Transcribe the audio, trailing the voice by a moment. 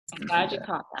Glad you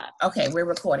caught that. Okay, we're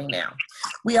recording now.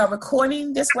 We are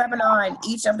recording this webinar and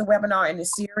each of the webinar in the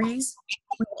series.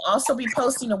 We will also be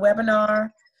posting a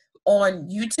webinar on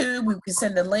YouTube. We can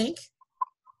send a link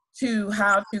to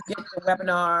how to get the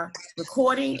webinar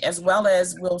recording, as well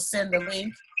as we'll send the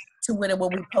link to when it will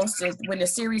be posted, when the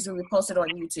series will be posted on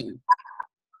YouTube.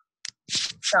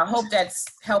 So I hope that's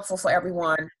helpful for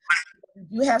everyone.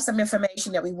 We do have some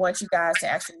information that we want you guys to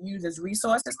actually use as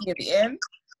resources near the end.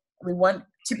 We want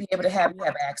to be able to have you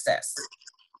have access.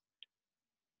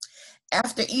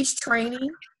 After each training,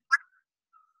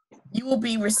 you will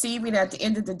be receiving at the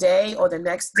end of the day or the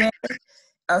next day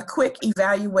a quick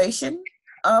evaluation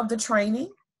of the training,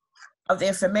 of the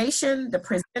information, the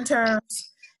presenters,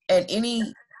 and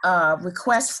any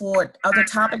requests for other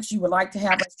topics you would like to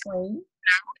have us train.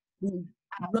 We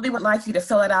really would like you to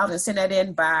fill it out and send that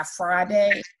in by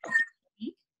Friday,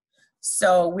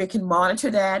 so we can monitor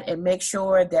that and make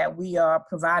sure that we are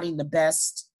providing the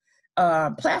best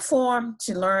platform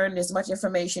to learn as much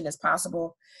information as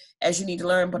possible as you need to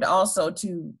learn, but also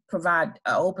to provide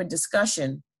an open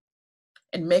discussion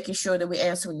and making sure that we're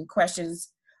answering questions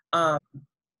that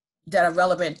are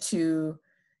relevant to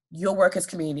your work as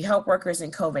community health workers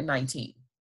in COVID-19.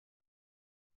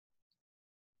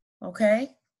 Okay,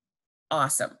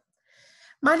 awesome.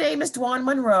 My name is Dwan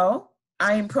Monroe.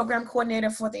 I am program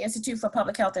coordinator for the Institute for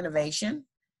Public Health Innovation.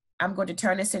 I'm going to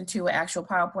turn this into an actual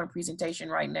PowerPoint presentation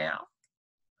right now.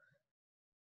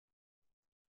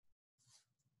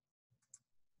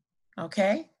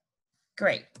 Okay,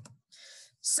 great.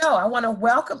 So I want to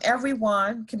welcome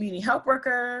everyone, community health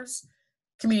workers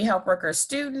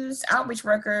students, outreach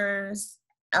workers,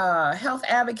 health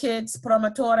advocates,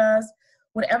 promotoras,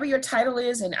 whatever your title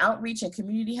is in outreach and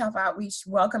community health outreach,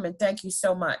 welcome and thank you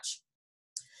so much.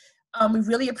 We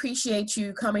really appreciate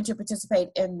you coming to participate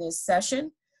in this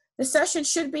session. The session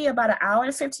should be about 1 hour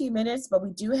and 15 minutes, but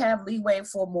we do have leeway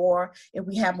for more if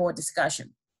we have more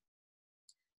discussion.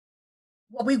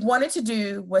 What we wanted to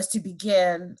do was to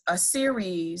begin a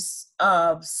series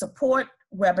of support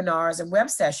webinars and web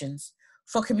sessions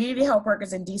for community health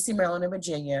workers in DC, Maryland, and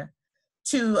Virginia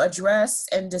to address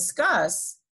and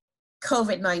discuss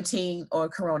COVID-19 or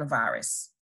coronavirus.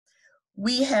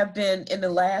 We have been, in the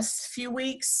last few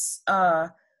weeks,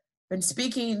 been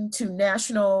speaking to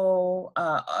national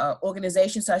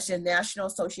organizations such as National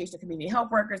Association of Community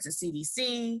Health Workers, the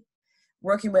CDC,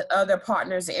 working with other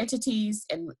partners and entities,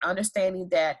 and understanding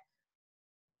that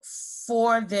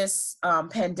for this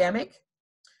pandemic,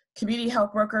 community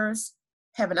health workers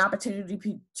have an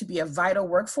opportunity to be a vital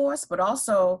workforce, but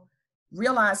also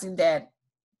realizing that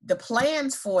the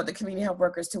plans for the community health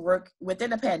workers to work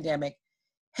within the pandemic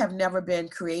have never been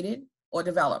created or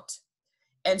developed.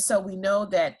 And so we know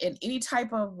that in any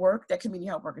type of work that community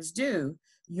health workers do,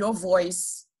 your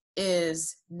voice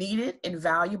is needed and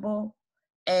valuable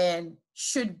and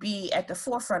should be at the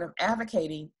forefront of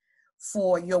advocating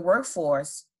for your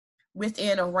workforce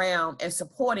within, around, and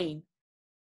supporting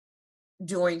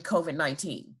during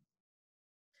COVID-19.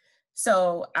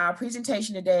 So our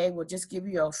presentation today will just give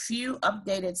you a few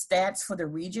updated stats for the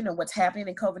region and what's happening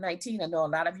in COVID-19. I know a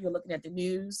lot of you are looking at the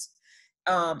news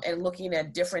and looking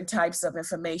at different types of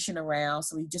information around.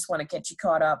 So we just want to get you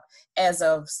caught up as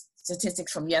of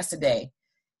statistics from yesterday.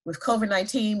 With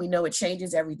COVID-19, we know it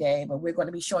changes every day, but we're going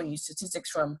to be showing you statistics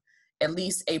from at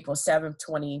least April 7th,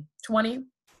 2020.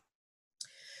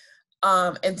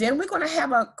 And then we're going to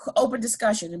have an open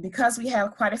discussion. And because we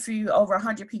have quite a few, over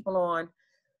 100 people on,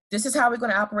 this is how we're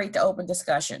going to operate the open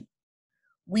discussion.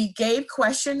 We gave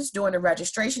questions during the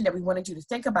registration that we wanted you to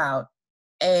think about,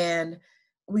 and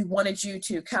we wanted you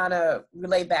to kind of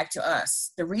relay back to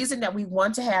us. The reason that we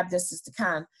want to have this is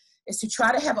to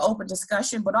try to have an open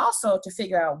discussion, but also to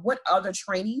figure out what other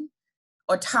training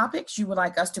or topics you would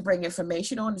like us to bring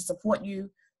information on to support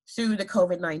you through the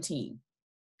COVID-19.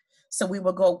 So we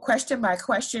will go question by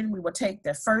question. We will take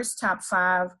the first top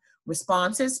 5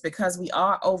 responses because we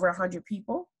are over 100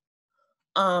 people.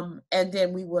 And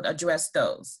then we would address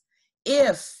those.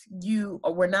 If you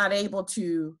were not able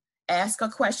to ask a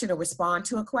question or respond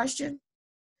to a question,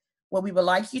 what we would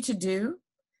like you to do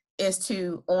is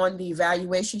to, on the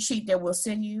evaluation sheet that we'll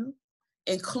send you,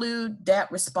 include that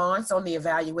response on the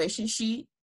evaluation sheet,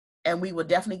 and we will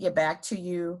definitely get back to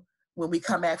you when we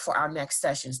come back for our next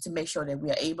sessions to make sure that we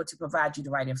are able to provide you the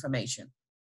right information.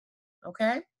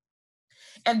 Okay?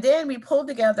 And then we pulled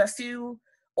together a few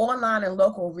online and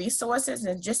local resources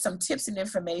and just some tips and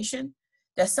information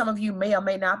that some of you may or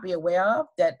may not be aware of,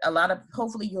 that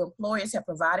hopefully your employers have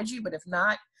provided you, but if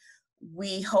not,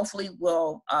 we hopefully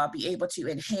will be able to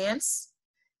enhance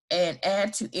and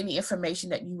add to any information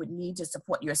that you would need to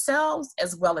support yourselves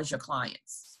as well as your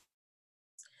clients.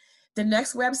 The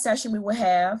next web session we will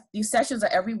have, these sessions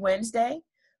are every Wednesday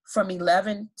from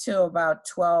 11 to about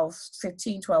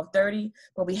 12:15, 12:30,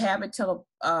 but we have it till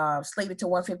slated to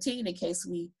 1:15 in case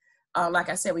we, like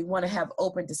I said, we want to have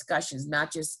open discussions,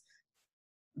 not just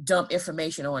dump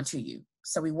information onto you.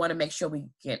 So we want to make sure we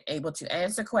get able to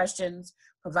answer questions,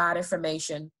 provide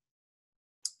information,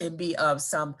 and be of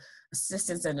some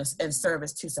assistance and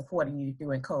service to supporting you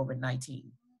during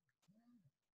COVID-19.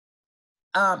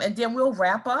 And then we'll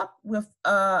wrap up with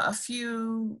a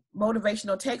few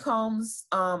motivational take-homes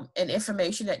and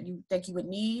information that you think you would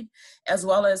need, as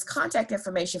well as contact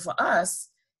information for us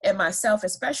and myself,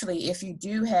 especially if you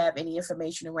do have any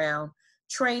information around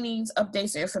trainings,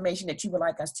 updates, or information that you would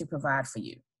like us to provide for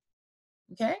you.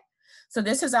 Okay? So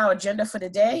this is our agenda for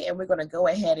today, and we're going to go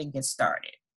ahead and get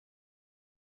started.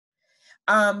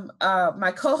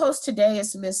 My co-host today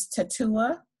is Ms.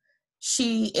 Tatua.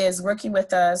 She is working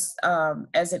with us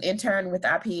as an intern with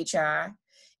IPHI,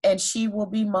 and she will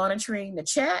be monitoring the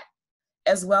chat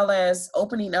as well as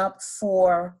opening up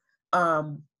for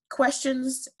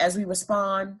questions as we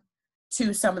respond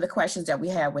to some of the questions that we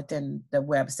have within the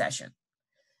web session.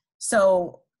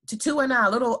 So Tatua and I,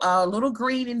 a little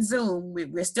green in Zoom.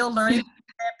 We're still learning,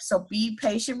 so be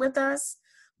patient with us,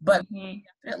 but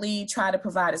definitely try to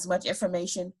provide as much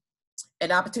information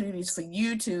and opportunities for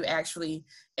you to actually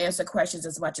answer questions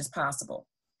as much as possible.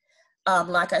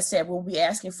 Like I said, we'll be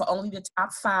asking for only the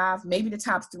top 5, maybe the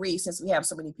top 3, since we have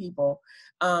so many people,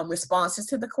 responses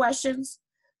to the questions.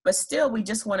 But still, we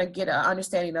just want to get an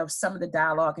understanding of some of the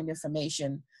dialogue and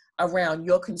information around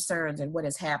your concerns and what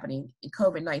is happening in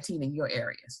COVID-19 in your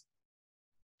areas.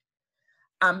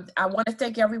 I want to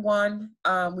thank everyone.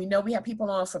 We know we have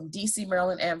people on from DC,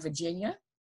 Maryland, and Virginia.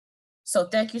 So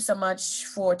thank you so much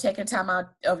for taking time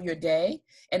out of your day.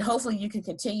 And hopefully you can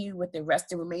continue with the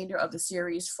remainder of the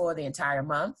series for the entire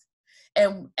month.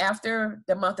 And after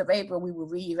the month of April, we will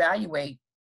reevaluate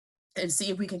and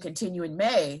see if we can continue in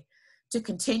May to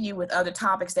continue with other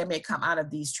topics that may come out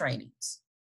of these trainings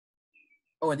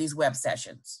or these web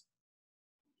sessions.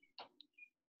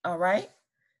 All right.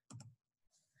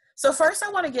 So first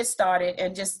I want to get started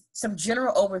and just some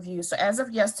general overview. So as of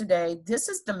yesterday, this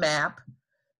is the map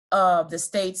of the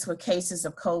states with cases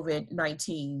of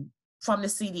COVID-19 from the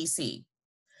CDC.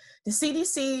 The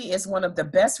CDC is one of the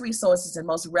best resources and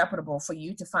most reputable for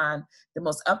you to find the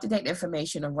most up-to-date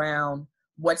information around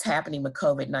what's happening with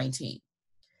COVID-19.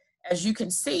 As you can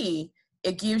see,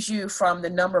 it gives you from the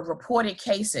number of reported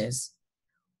cases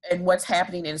and what's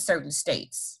happening in certain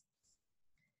states.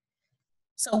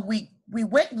 So we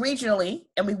went regionally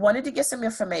and we wanted to get some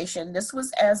information. This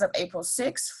was as of April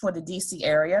 6th for the DC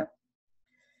area.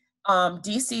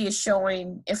 DC is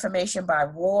showing information by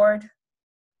ward.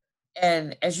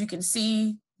 And as you can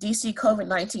see, DC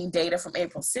COVID-19 data from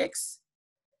April 6th,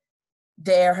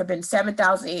 there have been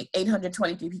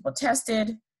 7,823 people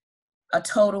tested. A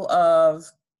total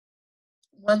of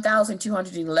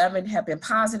 1,211 have been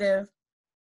positive.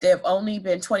 There have only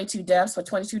been 22 deaths, but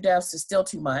 22 deaths is still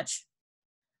too much.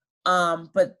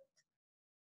 But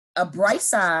a bright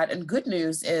side and good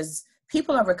news is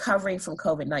people are recovering from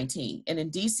COVID-19. And in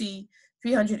DC,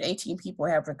 318 people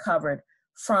have recovered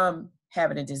from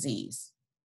having a disease.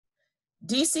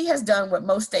 DC has done what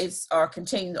most states are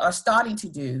starting to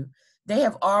do. They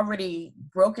have already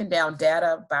broken down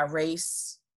data by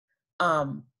race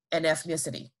and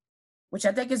ethnicity, which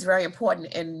I think is very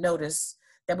important. And notice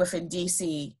that within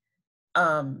DC,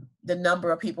 the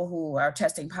number of people who are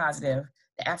testing positive,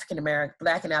 the African-American,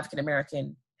 Black and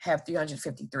African-American have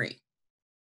 353.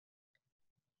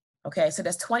 Okay, so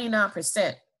that's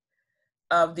 29%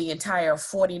 of the entire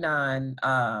 49%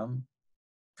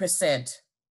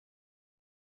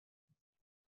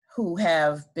 who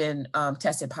have been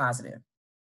tested positive.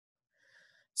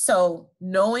 So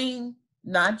knowing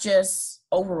not just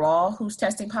overall who's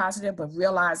testing positive, but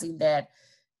realizing that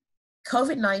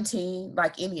COVID-19,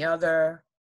 like any other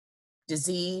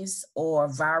disease or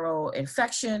viral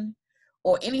infection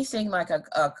or anything like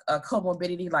a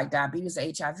comorbidity like diabetes or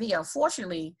HIV,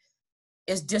 unfortunately,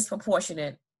 is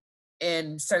disproportionate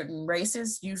in certain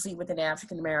races, usually within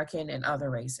African American and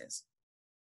other races.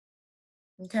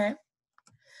 Okay,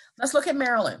 let's look at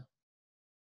Maryland.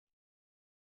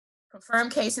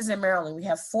 Confirmed cases in Maryland, we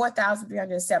have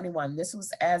 4,371. This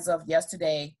was as of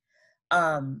yesterday,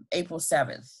 April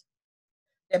 7th.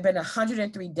 There have been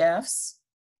 103 deaths,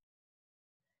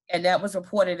 and that was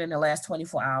reported in the last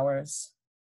 24 hours.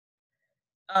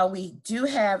 We do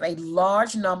have a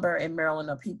large number in Maryland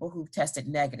of people who've tested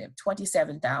negative,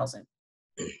 27,000.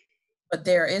 But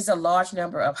there is a large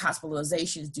number of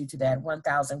hospitalizations due to that,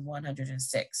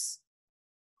 1,106.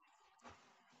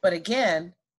 But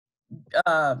again,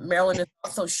 Maryland is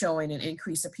also showing an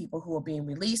increase of people who are being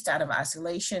released out of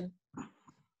isolation.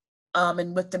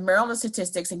 And with the Maryland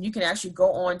statistics, and you can actually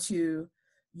go on to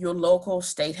your local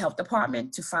state health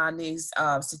department to find these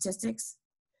statistics.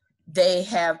 They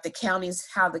have the counties,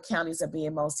 how the counties are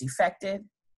being most affected,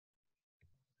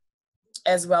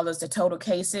 as well as the total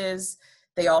cases.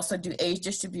 They also do age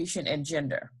distribution and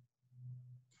gender.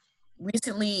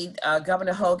 Recently,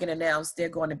 Governor Hogan announced they're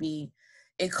going to be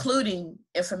including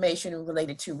information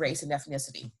related to race and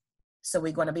ethnicity. So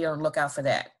we're going to be on the lookout for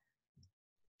that.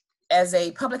 As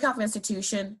a public health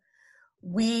institution,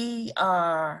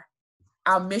 our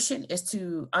mission is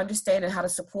to understand and how to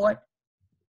support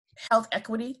health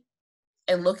equity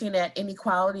and looking at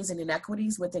inequalities and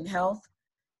inequities within health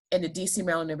in the DC,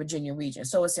 Maryland, and Virginia region.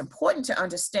 So it's important to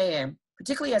understand,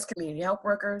 particularly as community health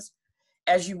workers,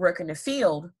 as you work in the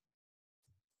field,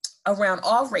 around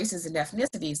all races and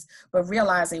ethnicities, but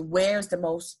realizing where's the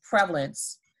most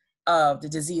prevalence of the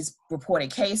disease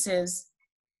reported cases,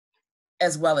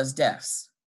 as well as deaths.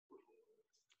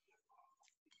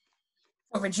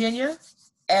 For Virginia,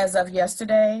 as of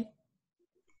yesterday,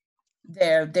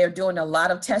 they're doing a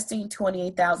lot of testing,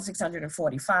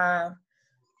 28,645.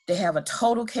 They have a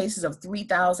total cases of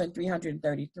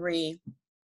 3,333.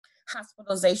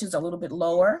 Hospitalizations a little bit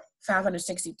lower,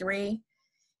 563,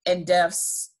 and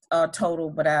deaths total,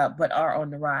 but are on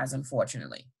the rise,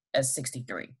 unfortunately, as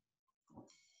 63.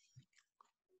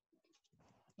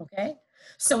 Okay,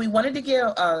 so we wanted to give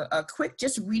a quick,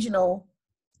 just regional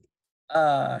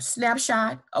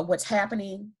snapshot of what's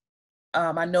happening.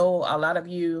 I know a lot of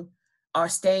you are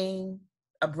staying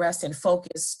abreast and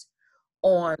focused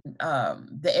on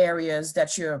the areas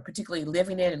that you're particularly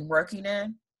living in and working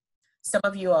in. Some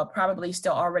of you are probably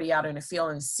still already out in the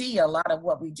field and see a lot of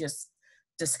what we just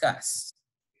discussed.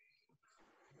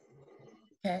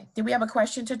 Okay, did we have a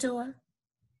question, Tatua?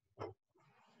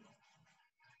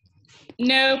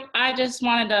 Nope, I just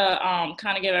wanted to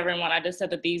kind of give everyone, I just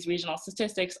said that these regional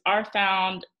statistics are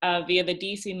found via the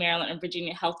DC, Maryland, and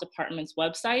Virginia Health Departments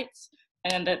websites,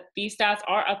 and that these stats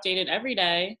are updated every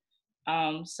day.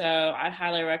 So I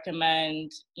highly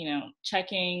recommend,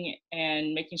 checking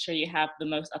and making sure you have the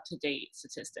most up-to-date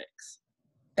statistics.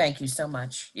 Thank you so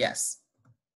much, yes.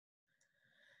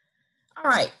 All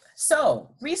right,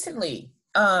 so recently,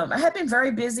 I have been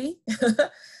very busy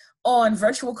on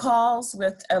virtual calls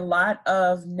with a lot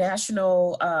of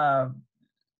national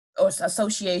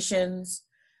associations,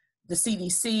 the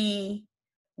CDC.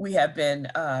 We have been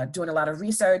doing a lot of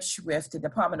research with the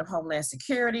Department of Homeland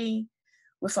Security,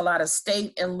 with a lot of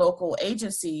state and local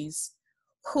agencies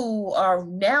who are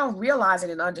now realizing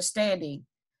and understanding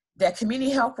that community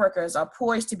health workers are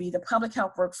poised to be the public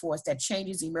health workforce that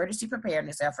changes emergency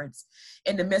preparedness efforts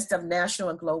in the midst of national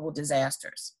and global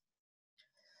disasters.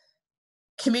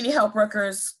 Community health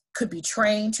workers could be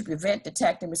trained to prevent,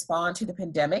 detect, and respond to the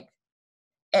pandemic.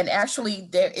 And actually,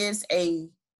 there is a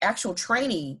actual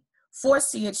training for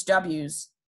CHWs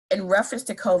in reference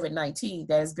to COVID-19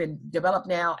 that has been developed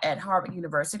now at Harvard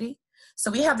University. So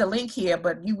we have the link here,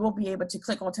 but you will be able to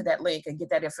click onto that link and get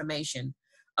that information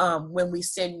when we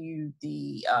send you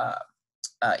the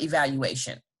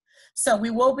evaluation. So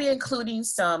we will be including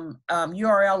some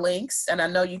URL links, and I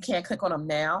know you can't click on them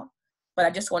now, but I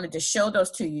just wanted to show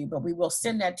those to you, but we will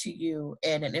send that to you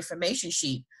in an information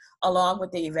sheet along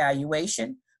with the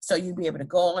evaluation. So you'll be able to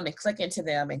go on and click into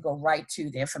them and go right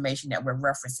to the information that we're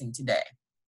referencing today.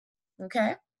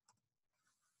 Okay?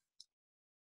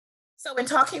 So in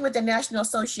talking with the National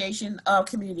Association of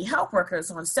Community Health Workers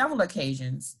on several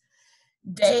occasions,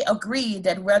 they agreed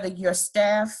that whether you're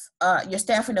staffing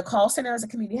the call center as a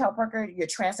community health worker, you're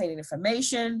translating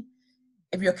information,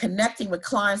 if you're connecting with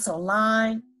clients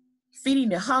online, feeding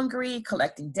the hungry,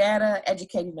 collecting data,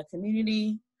 educating the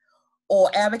community, or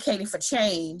advocating for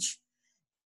change,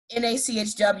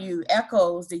 NACHW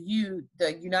echoes the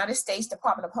United States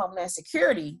Department of Homeland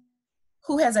Security,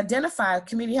 who has identified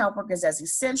community health workers as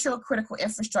essential critical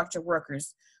infrastructure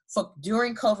workers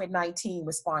during COVID-19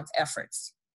 response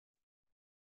efforts.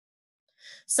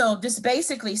 So this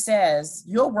basically says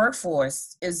your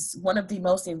workforce is one of the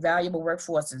most invaluable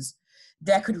workforces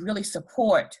that could really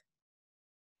support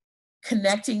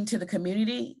connecting to the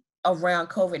community around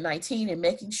COVID-19 and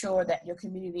making sure that your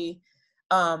community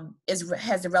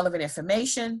has the relevant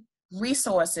information,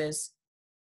 resources,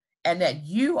 and that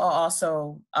you are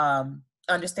also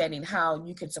understanding how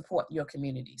you can support your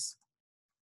communities.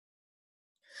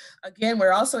 Again,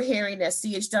 we're also hearing that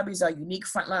CHWs are a unique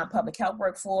frontline public health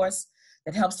workforce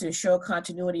that helps to ensure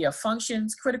continuity of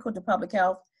functions critical to public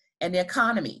health and the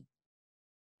economy.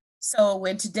 So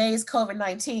in today's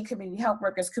COVID-19, community health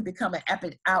workers could become an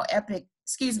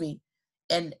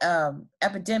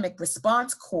epidemic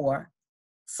response corps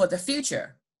for the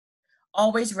future,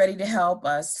 always ready to help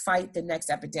us fight the next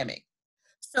epidemic.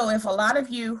 So if a lot of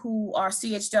you who are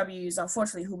CHWs,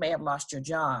 unfortunately, who may have lost your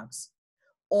jobs,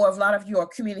 or if a lot of you are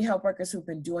community health workers who've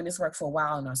been doing this work for a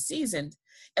while and are seasoned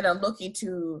and are looking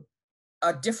to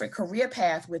a different career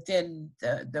path within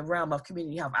the realm of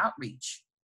community health outreach,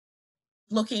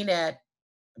 looking at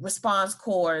response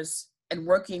corps and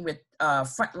working with other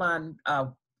frontline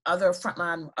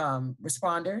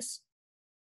responders,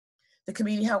 the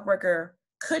community health worker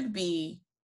could be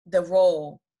the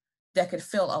role that could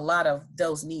fill a lot of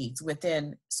those needs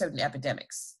within certain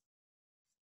epidemics.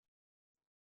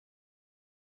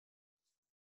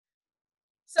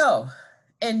 So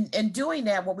in doing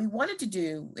that, what we wanted to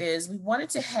do is we wanted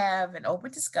to have an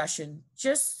open discussion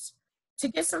just to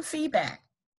get some feedback,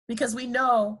 because we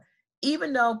know,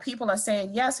 even though people are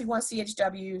saying, yes, we want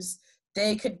CHWs,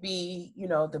 they could be, you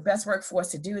know, the best workforce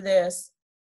to do this.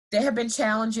 There have been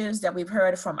challenges that we've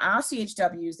heard from our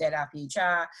CHWs at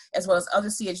IPHI, as well as other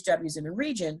CHWs in the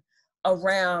region,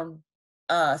 around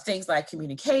things like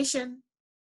communication,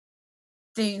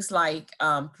 things like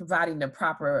providing the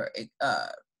proper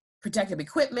protective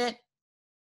equipment.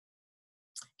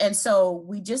 And so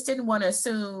we just didn't want to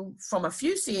assume from a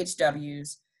few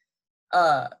CHWs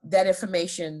that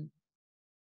information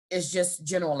is just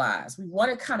generalized. We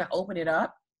want to kind of open it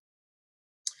up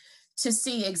to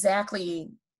see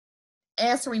exactly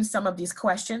answering some of these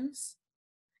questions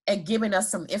and giving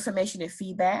us some information and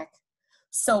feedback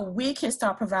so we can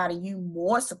start providing you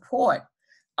more support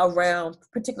around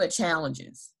particular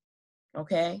challenges.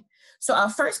 Okay, so our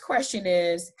first question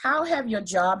is, how have your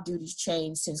job duties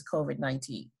changed since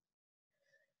COVID-19?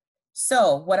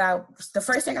 So the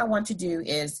first thing I want to do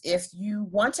is, if you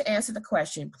want to answer the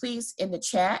question, please in the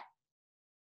chat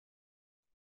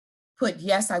put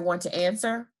yes, I want to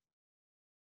answer,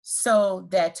 so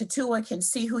that Tatua can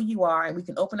see who you are and we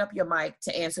can open up your mic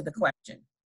to answer the question.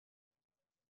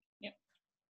 Yep.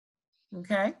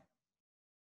 Okay.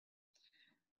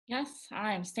 Yes,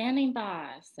 I am standing by,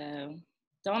 so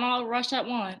don't all rush at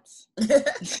once.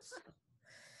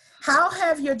 How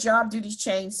have your job duties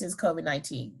changed since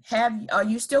COVID-19? Are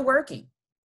you still working?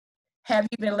 Have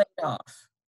you been laid off?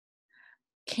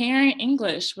 Karen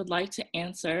English would like to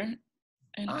answer,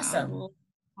 and Awesome. I will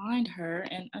find her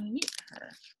and unmute her.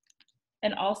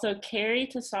 And also Carrie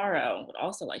Tesaro would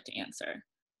also like to answer.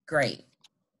 Great.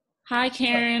 Hi,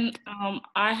 Karen.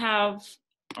 I have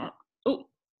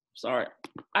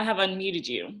unmuted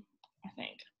you, I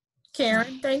think.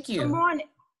 Karen, thank you. Good morning.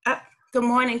 Good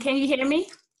morning. Can you hear me?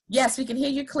 Yes, we can hear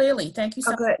you clearly. Thank you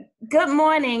so much. Good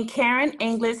morning. Karen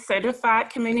English, certified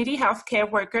community healthcare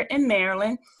worker in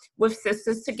Maryland with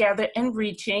Sisters Together and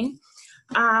Reaching.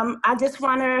 I just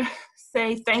want to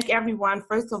say thank everyone,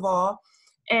 first of all,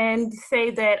 and say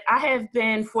that I have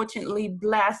been fortunately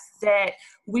blessed that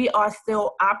we are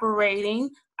still operating.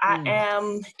 I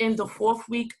am in the 4th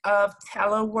week of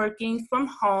teleworking from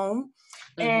home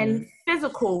and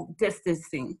physical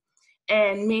distancing.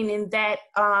 And meaning that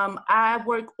I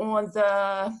work on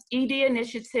the ED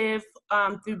initiative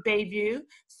through Bayview.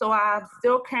 So I'm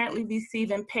still currently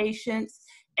receiving patients,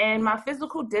 and my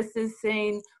physical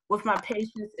distancing with my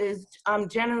patients is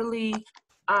generally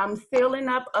filling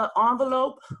up an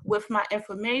envelope with my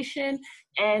information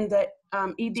and the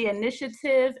ED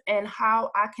initiative and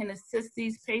how I can assist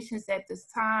these patients at this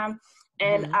time.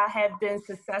 And I have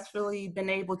successfully been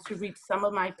able to reach some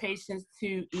of my patients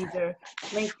to either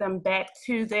link them back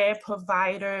to their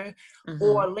provider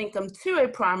or link them to a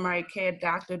primary care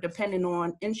doctor, depending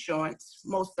on insurance.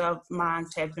 Most of mine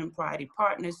have been Priority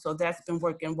Partners, so that's been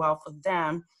working well for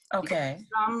them. Okay.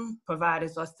 Some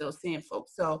providers are still seeing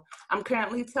folks. So I'm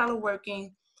currently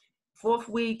teleworking 4th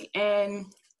week, and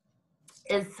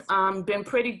it's been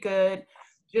pretty good.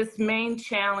 Just main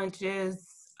challenges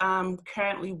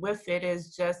currently with it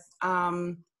is just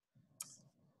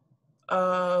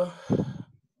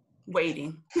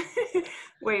waiting,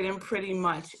 waiting pretty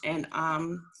much. And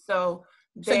so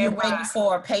you're waiting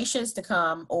for patients to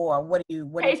come, or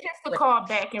patients to call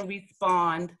back and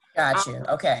respond. Gotcha.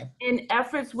 Okay. In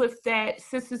efforts with that,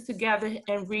 Sisters Together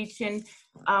and Reaching,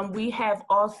 we have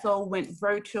also went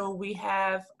virtual. We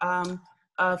have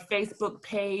a Facebook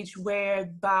page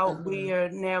whereby we are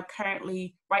now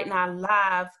currently right now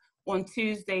live on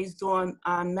Tuesdays doing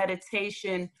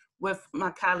meditation with my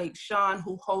colleague Sean,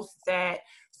 who hosts that.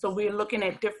 So we're looking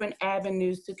at different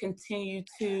avenues to continue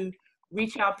to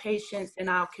reach our patients in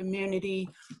our community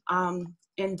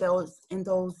in those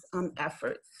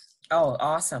efforts. Oh,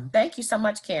 awesome. Thank you so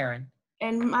much, Karen.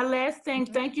 And my last thing,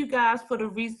 thank you guys for the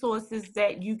resources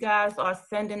that you guys are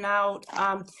sending out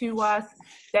to us.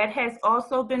 That has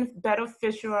also been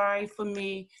beneficiary for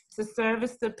me to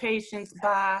service the patients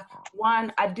by,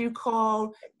 one, I do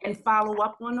call and follow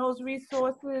up on those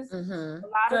resources. Mm-hmm. A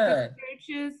lot Good. of the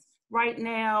churches right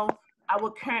now, I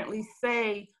would currently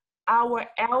say, our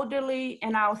elderly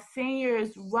and our seniors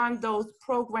run those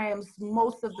programs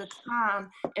most of the time,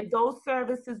 and those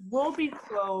services will be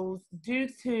closed due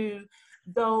to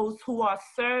those who are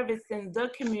servicing the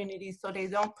community so they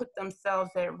don't put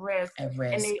themselves at risk. And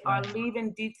they are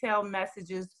leaving detailed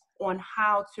messages on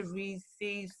how to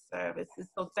receive services.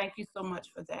 So thank you so much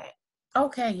for that.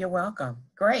 Okay, you're welcome.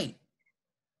 Great.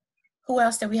 Who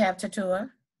else do we have,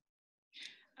 Tatua?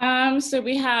 So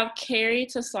we have Carrie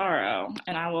Tesoro,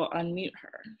 and I will unmute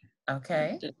her.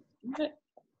 Okay.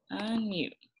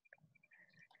 Unmute.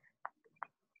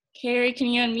 Carrie, can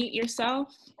you unmute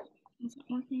yourself? Is it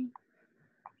working?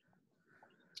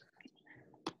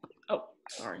 Oh,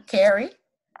 sorry. Carrie?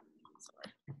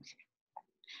 Sorry.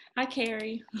 Hi,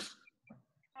 Carrie.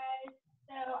 Hi.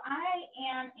 So I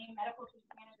am a medical case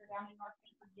manager down in North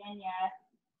Virginia.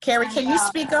 Carrie, can you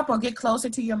speak up or get closer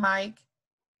to your mic?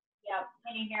 Yep.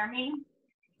 Can you hear me?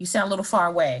 You sound a little far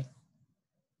away.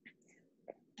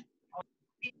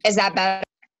 Is that better?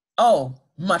 Oh,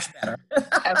 much better.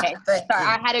 Okay. Thank Sorry, you.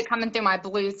 I had it coming through my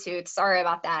Bluetooth. Sorry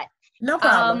about that. No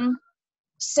problem.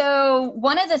 So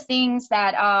one of the things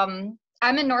that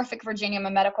I'm in Norfolk, Virginia. I'm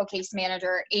a medical case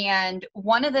manager, and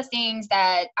one of the things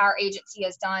that our agency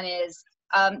has done is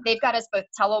they've got us both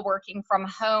teleworking from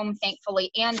home,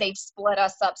 thankfully, and they've split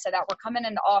us up so that we're coming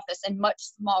into office in much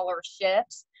smaller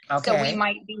shifts. Okay. So we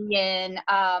might be in,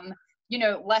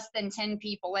 less than 10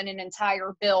 people in an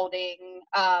entire building.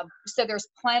 So there's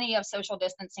plenty of social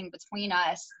distancing between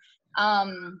us.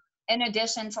 In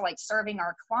addition to like serving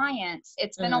our clients,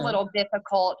 it's been a little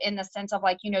difficult in the sense of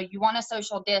like, you want a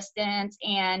social distance,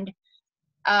 and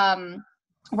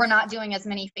we're not doing as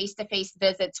many face-to-face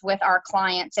visits with our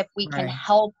clients if we can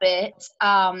help it.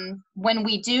 When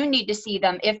we do need to see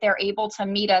them, if they're able to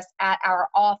meet us at our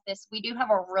office, we do have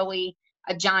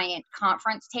a giant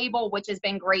conference table, which has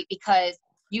been great because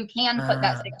you can put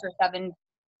that 6 or 7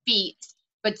 feet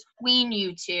between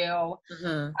you two.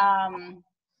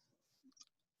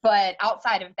 But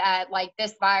outside of that, like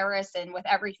this virus and with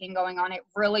everything going on, it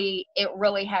really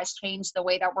has changed the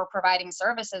way that we're providing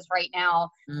services right now,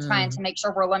 trying to make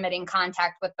sure we're limiting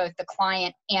contact with both the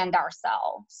client and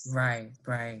ourselves. Right.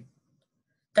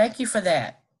 Thank you for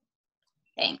that.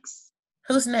 Thanks.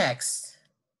 Who's next?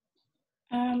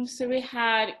 So we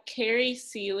had Carrie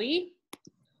Seeley.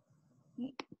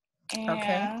 And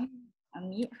Okay.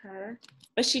 Unmute her.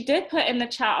 But she did put in the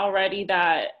chat already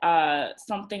that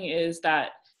something is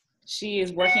that she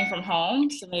is working from home,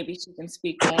 so maybe she can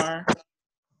speak more.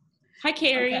 Hi,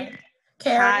 Carrie. Okay.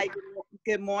 Carrie. Hi,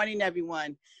 good morning,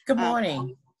 everyone. Good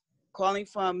morning. Calling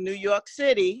from New York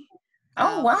City.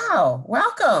 Oh, wow.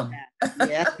 Welcome.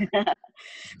 Yeah.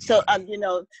 So,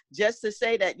 just to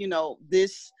say that,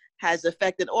 this has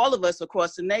affected all of us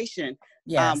across the nation.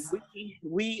 Yes.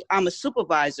 I'm a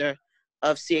supervisor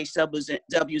of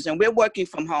CHWs, and we're working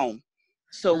from home.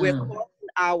 So we're calling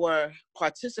our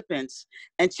participants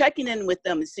and checking in with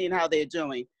them and seeing how they're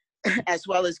doing, as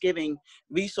well as giving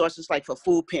resources like for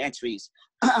food pantries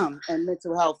and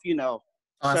mental health,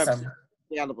 Awesome. services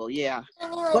available. Yeah.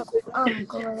 But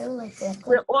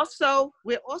we're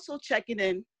also checking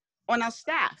in on our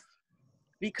staff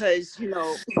because,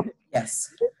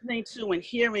 yes, listening to and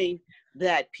hearing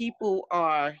that people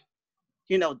are,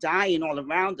 dying all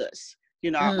around us,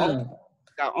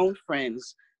 our own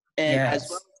friends, and as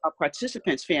well as our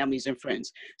participants' families and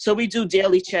friends. So we do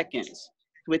daily check-ins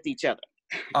with each other.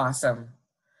 Awesome.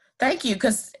 Thank you,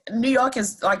 because New York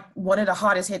is like one of the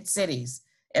hardest hit cities.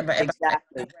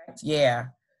 Exactly. Yeah.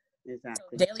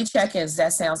 Exactly. So daily check-ins,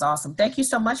 that sounds awesome. Thank you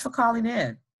so much for calling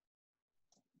in.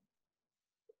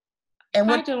 And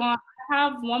Hi, Dewan. I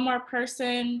have one more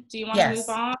person. Do you want to move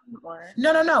on? Or?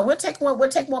 No. We'll take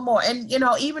one more. And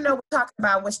even though we're talking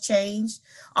about what's changed,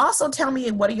 also tell me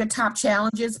what are your top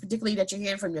challenges, particularly that you're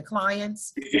hearing from your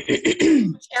clients,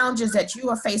 challenges that you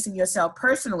are facing yourself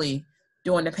personally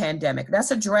during the pandemic.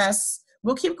 Let's address.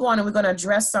 We'll keep going, and we're going to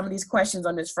address some of these questions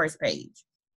on this first page.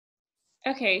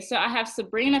 Okay, so I have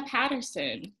Sabrina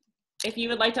Patterson. If you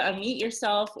would like to unmute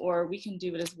yourself, or we can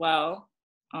do it as well.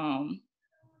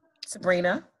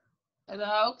 Sabrina.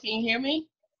 Hello, can you hear me?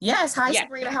 Yes. Hi, yes.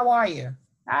 Sabrina. How are you?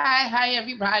 Hi,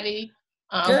 everybody.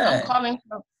 Good. I'm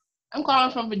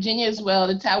calling from Virginia as well,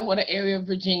 the Tidewater area of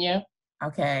Virginia.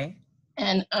 Okay.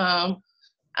 And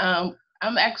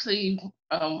I'm actually,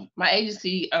 my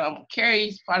agency,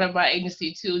 Carrie's part of my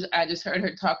agency too. I just heard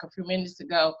her talk a few minutes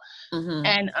ago. Mm-hmm.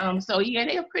 And so, yeah,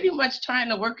 they're pretty much trying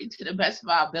to work it to the best of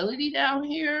our ability down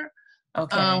here.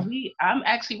 Okay. I'm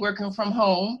actually working from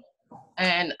home,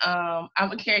 and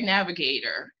I'm a care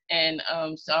navigator. And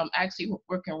so I'm actually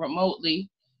working remotely.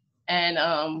 And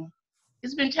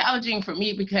it's been challenging for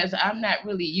me because I'm not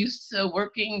really used to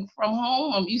working from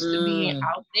home. I'm used to being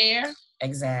out there.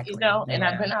 Exactly. You know, and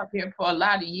I've Yeah. been out there for a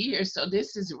lot of years. So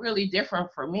this is really different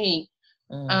for me.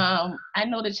 I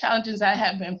know the challenges I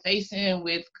have been facing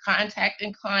with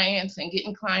contacting clients and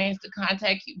getting clients to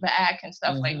contact you back and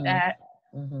stuff like that.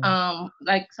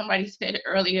 Like somebody said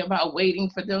earlier about waiting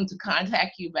for them to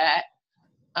contact you back.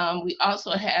 We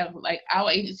also have, like, our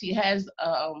agency has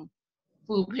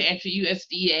food pantry,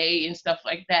 USDA and stuff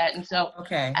like that. And so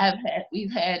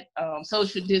we've had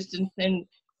social distancing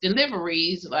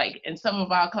deliveries, like, and some of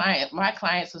my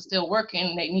clients are still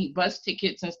working. They need bus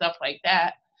tickets and stuff like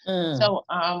that. So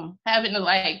having to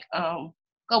like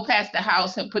go past the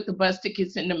house and put the bus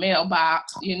tickets in the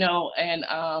mailbox, you know, and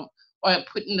or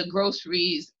putting the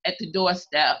groceries at the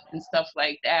doorstep and stuff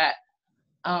like that.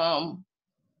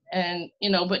 And you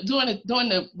know, but doing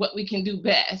what we can do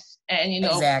best, and you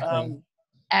know,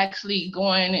 actually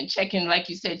going and checking, like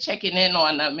you said, checking in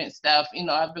on them and stuff. You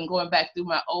know, I've been going back through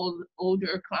my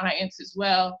older clients as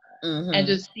well, and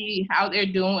just see how they're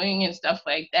doing and stuff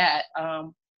like that.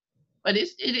 But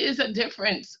it is a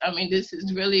difference. I mean, this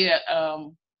is really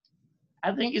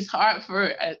I think it's hard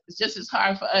for, it's just as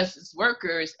hard for us as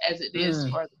workers as it is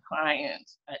for the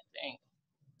clients, I think.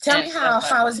 Tell me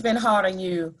how it's been hard on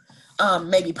you,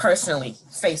 maybe personally,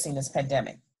 facing this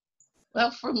pandemic. Well,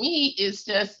 for me, it's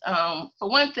just, for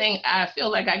one thing, I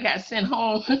feel like I got sent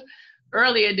home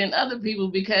earlier than other people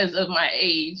because of my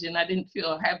age, and I didn't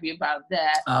feel happy about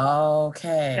that.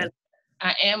 Okay. Because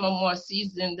I am a more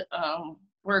seasoned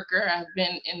worker. I've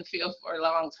been in the field for a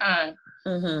long time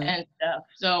and stuff.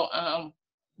 So,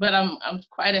 but I'm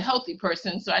quite a healthy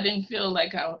person, so I didn't feel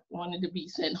like I wanted to be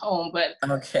sent home. But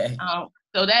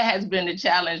so that has been a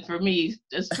challenge for me,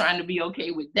 just trying to be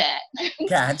okay with that.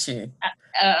 Got you.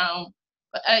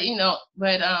 You know,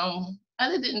 but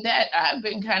other than that, I've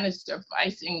been kind of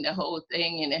sufficing the whole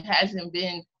thing, and it hasn't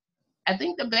been, I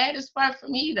think, the baddest part for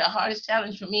me, the hardest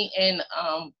challenge for me, and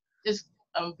just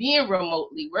being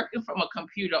remotely, working from a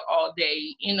computer all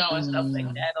day, you know, and stuff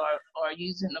like that, or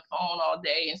using the phone all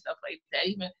day and stuff like that.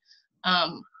 Even,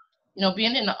 you know,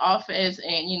 being in the office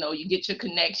and, you know, you get your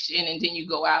connection and then you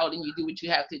go out and you do what you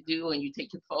have to do and you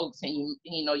take your folks and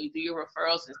you know, you do your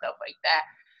referrals and stuff like that.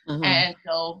 And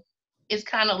so it's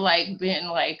kind of like been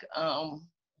like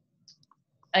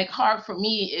hard for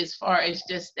me as far as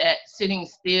just that sitting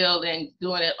still and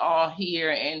doing it all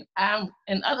here. And and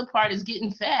the other part is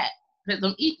getting fat because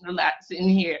I'm eating a lot sitting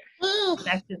here.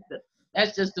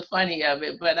 That's just the funny of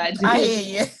it. But I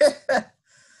hear you.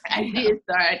 I did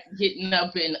start getting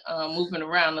up and moving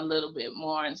around a little bit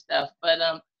more and stuff. But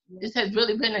this has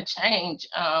really been a change.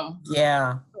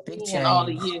 Big change. In all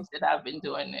the years that I've been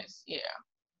doing this. Yeah.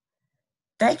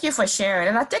 Thank you for sharing.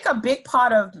 And I think a big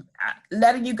part of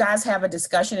letting you guys have a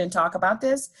discussion and talk about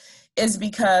this is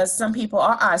because some people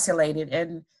are isolated.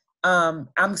 And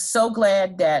I'm so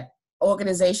glad that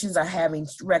organizations are having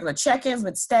regular check-ins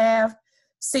with staff,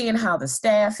 seeing how the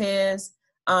staff is.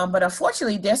 But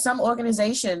unfortunately, there's some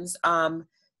organizations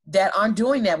that aren't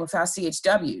doing that with our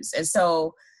CHWs. And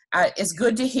so it's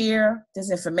good to hear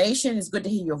this information. It's good to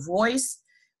hear your voice.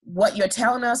 What you're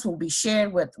telling us will be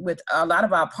shared with a lot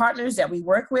of our partners that we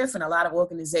work with and a lot of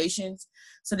organizations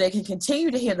so they can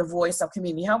continue to hear the voice of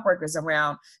community health workers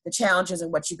around the challenges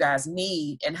and what you guys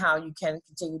need and how you can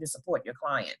continue to support your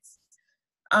clients.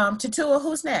 Tatua,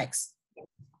 who's next?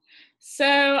 So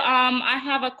I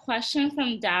have a question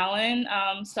from Dallin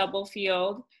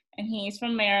Stubblefield, and he's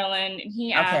from Maryland, and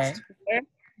he asked,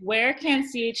 where can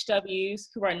CHWs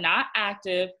who are not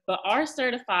active but are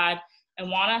certified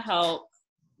and want to help,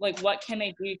 like, what can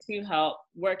they do to help?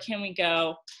 Where can we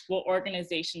go? What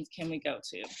organizations can we go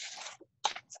to?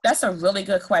 That's a really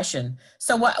good question.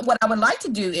 So what I would like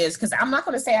to do is, because I'm not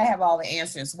going to say I have all the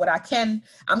answers.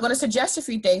 I'm going to suggest a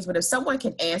few things, but if someone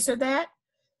can answer that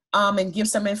and give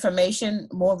some information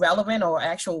more relevant or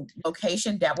actual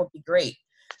location, that would be great.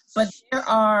 But there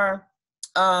are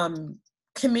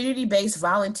community-based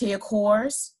volunteer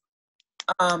corps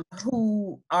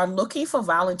who are looking for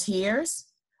volunteers.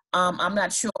 I'm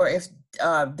not sure if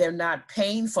they're not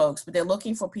paying folks, but they're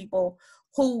looking for people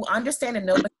who understand and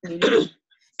know the community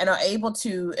and are able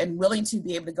to and willing to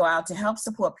be able to go out to help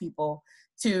support people,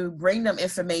 to bring them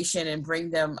information and bring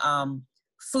them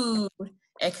food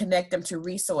and connect them to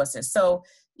resources. So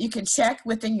You can check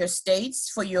within your states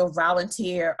for your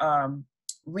volunteer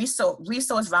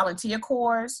resource volunteer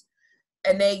corps.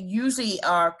 And they usually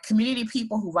are community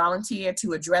people who volunteer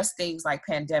to address things like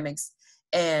pandemics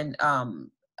and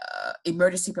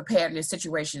emergency preparedness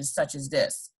situations such as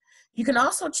this. You can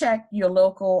also check your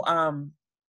local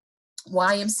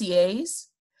YMCAs,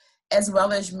 as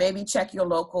well as maybe check your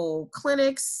local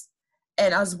clinics,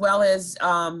 and as well as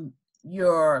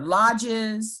your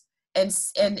lodges,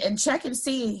 and check and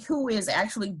see who is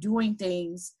actually doing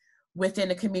things within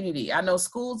the community. I know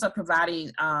schools are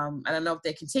providing, I don't know if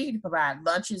they continue to provide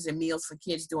lunches and meals for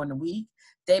kids during the week.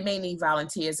 They may need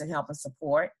volunteers and help and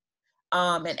support.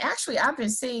 And actually, I've been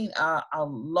seeing a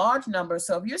large number.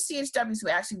 So if you're CHWs who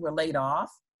actually were laid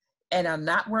off and are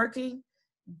not working,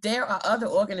 there are other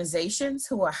organizations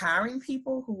who are hiring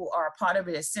people who are part of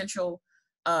the essential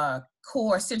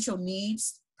core essential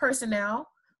needs personnel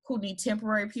who need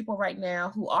temporary people right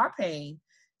now who are paying.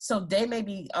 So they may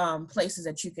be places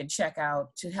that you can check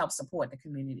out to help support the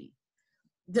community.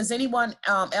 Does anyone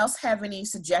else have any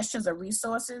suggestions or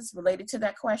resources related to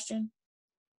that question?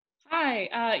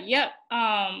 Hi, yep,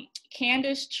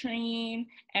 Candace Treen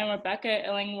and Rebecca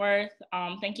Illingworth,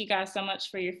 thank you guys so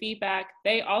much for your feedback.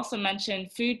 They also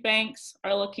mentioned food banks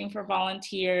are looking for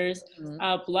volunteers,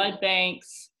 blood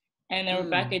banks, and then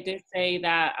Rebecca did say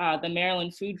that the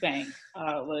Maryland Food Bank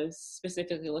was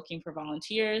specifically looking for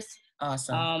volunteers.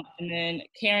 Awesome. And then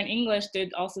Karen English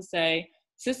did also say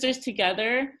Sisters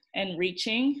Together and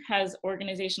Reaching has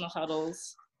organizational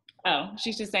huddles. Oh,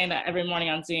 she's just saying that every morning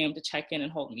on Zoom to check in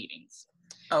and hold meetings.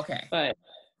 Okay. But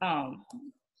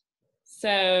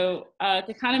so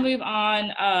to kind of move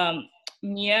on,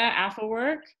 Mia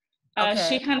Affelwork,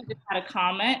 she kind of just had a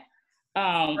comment.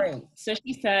 So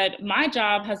she said, my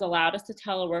job has allowed us to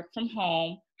telework from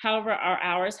home. However, our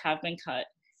hours have been cut.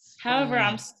 However,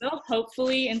 I'm still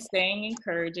hopefully and staying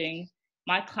encouraging.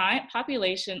 My client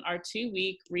population are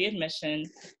 2-week readmission.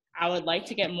 I would like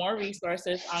to get more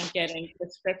resources on getting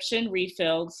prescription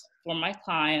refills for my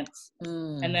clients.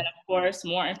 And then, of course,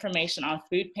 more information on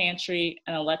food pantry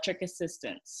and electric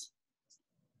assistance.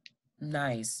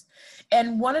 Nice.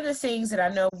 And one of the things that I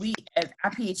know we at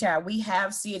IPHI, we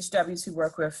have CHWs who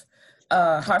work with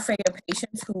heart failure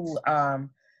patients who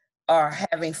are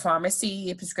having pharmacy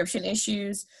and prescription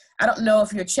issues. I don't know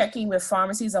if you're checking with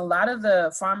pharmacies. A lot of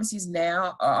the pharmacies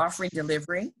now are offering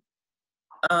delivery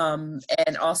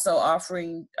and also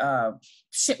offering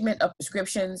shipment of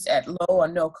prescriptions at low or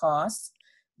no cost.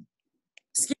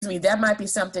 Excuse me, that might be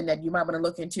something that you might want to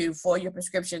look into for your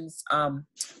prescriptions and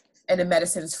the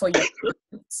medicines for your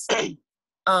clients.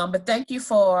 But thank you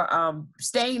for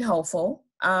staying hopeful.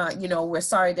 You know, we're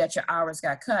sorry that your hours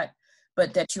got cut,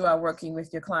 but that you are working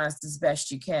with your clients as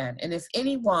best you can. And if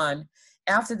anyone,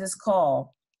 after this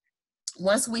call,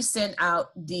 once we send out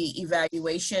the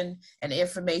evaluation and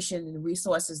information and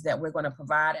resources that we're going to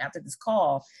provide after this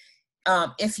call,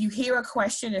 if you hear a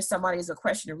question, if somebody has a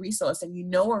question or resource and you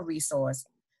know a resource,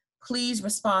 please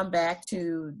respond back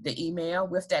to the email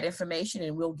with that information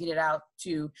and we'll get it out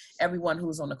to everyone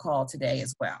who's on the call today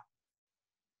as well.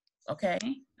 Okay,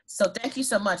 so thank you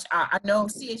so much. I know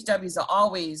CHWs are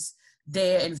always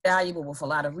there and valuable with a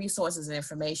lot of resources and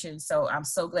information. So I'm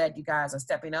so glad you guys are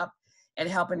stepping up and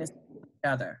helping us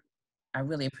together. I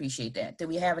really appreciate that. Do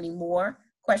we have any more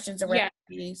questions around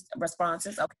these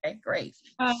responses? Okay, great.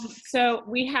 So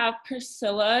we have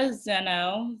Priscilla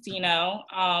Zeno.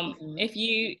 If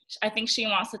you, I think she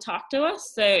wants to talk to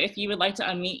us. So if you would like to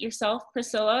unmute yourself,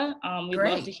 Priscilla, we'd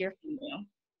love to hear from you.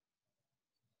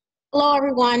 Hello,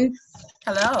 everyone.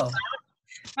 Hello.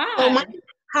 Hi.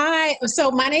 Hi,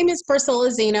 so my name is Priscilla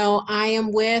Zeno. I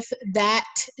am with That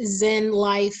Zen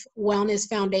Life Wellness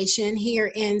Foundation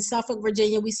here in Suffolk,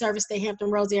 Virginia. We service the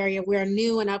Hampton Roads area. We're a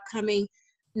new and upcoming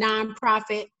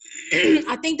nonprofit.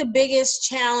 I think the biggest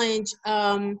challenge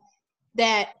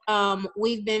that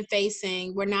we've been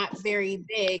facing, we're not very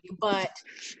big, but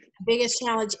the biggest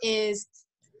challenge is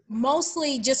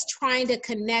mostly just trying to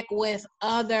connect with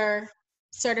other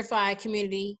certified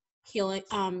community healing,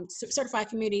 certified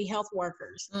community health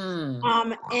workers,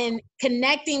 and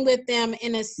connecting with them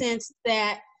in a sense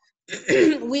that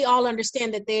we all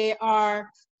understand that there are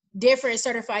different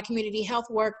certified community health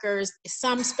workers,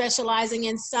 some specializing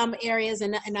in some areas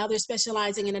and others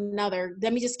specializing in another.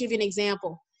 Let me just give you an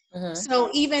example. So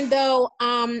even though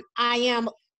I am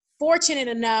fortunate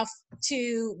enough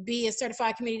to be a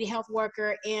certified community health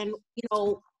worker and, you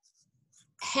know,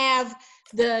 have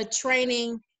the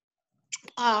training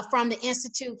from the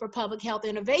Institute for Public Health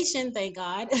Innovation, thank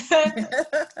God.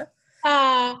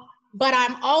 But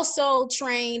I'm also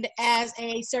trained as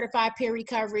a certified peer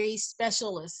recovery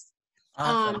specialist.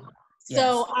 Awesome.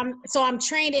 So I'm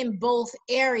trained in both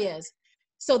areas.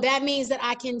 So that means that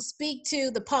I can speak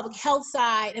to the public health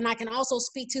side, and I can also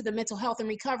speak to the mental health and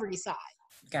recovery side.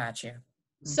 Gotcha.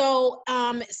 So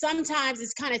sometimes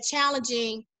it's kind of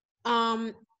challenging,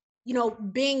 you know,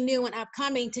 being new and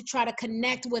upcoming, to try to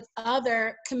connect with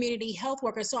other community health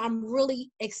workers. So I'm really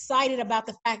excited about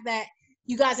the fact that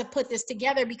you guys have put this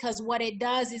together, because what it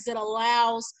does is it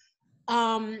allows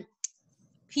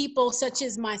people such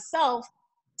as myself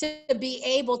to be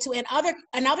able to, and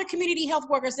other community health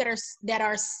workers that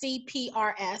are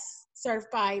CPRS,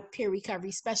 certified peer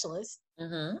recovery specialists,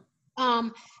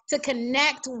 to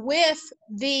connect with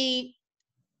the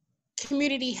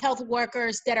community health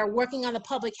workers that are working on the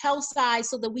public health side,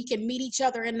 so that we can meet each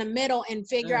other in the middle and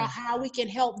figure out how we can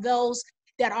help those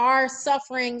that are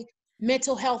suffering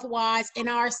mental health wise and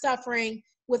are suffering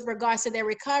with regards to their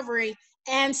recovery,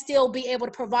 and still be able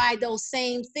to provide those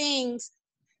same things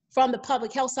from the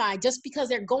public health side. Just because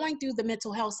they're going through the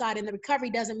mental health side and the recovery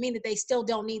doesn't mean that they still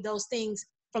don't need those things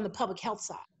from the public health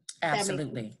side.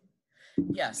 Absolutely.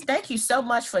 Yes, thank you so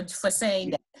much for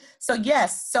saying that. So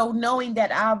yes, so knowing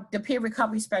that the peer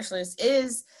recovery specialist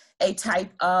is a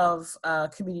type of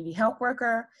community health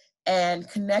worker, and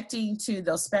connecting to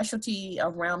those specialty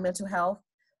around mental health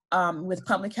with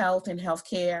public health and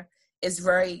healthcare is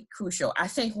very crucial. I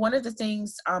think one of the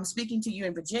things, speaking to you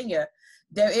in Virginia,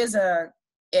 there is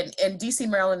in DC,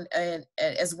 Maryland, and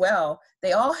as well,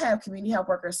 they all have community health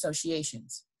worker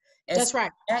associations. And that's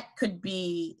right. That could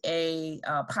be a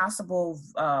possible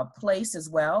place as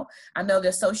well. I know the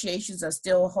associations are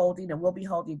still holding and will be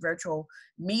holding virtual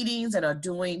meetings, and are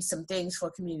doing some things for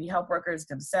community health workers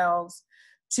themselves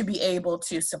to be able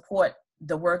to support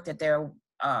the work that the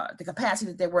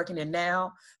capacity that they're working in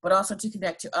now, but also to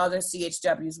connect to other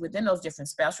CHWs within those different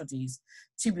specialties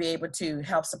to be able to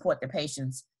help support the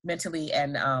patients mentally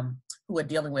and who are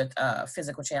dealing with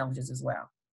physical challenges as well.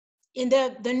 In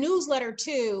the newsletter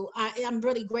too, I'm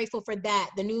really grateful for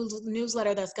that. The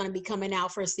newsletter that's going to be coming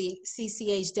out for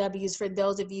CCHWs, for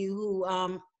those of you who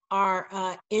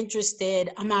are interested.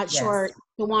 I'm not sure,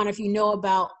 Dewan, if you know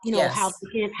about,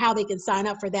 how they can sign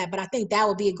up for that, but I think that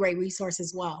would be a great resource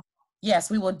as well.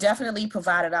 Yes, we will definitely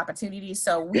provide an opportunity.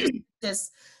 So we this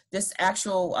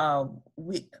actual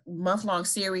month-long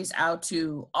series out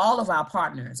to all of our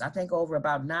partners. I think over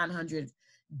about 900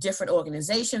 different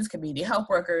organizations, community health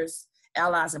workers,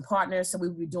 allies, and partners. So we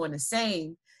will be doing the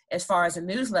same as far as a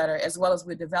newsletter, as well as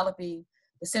we're developing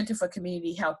the Center for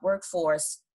Community Health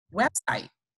Workforce website.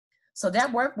 So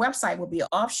that website will be an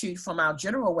offshoot from our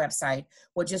general website.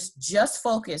 We'll just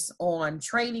focus on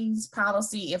trainings,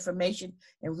 policy, information,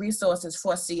 and resources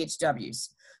for CHWs.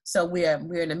 So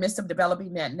we're in the midst of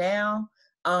developing that now.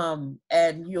 And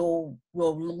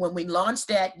when we launch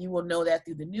that, you will know that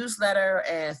through the newsletter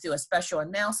and through a special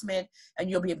announcement, and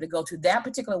you'll be able to go to that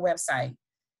particular website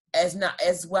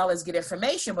as well as get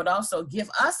information, but also give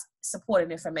us support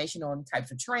and information on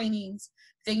types of trainings,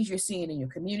 things you're seeing in your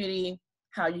community,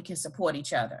 how you can support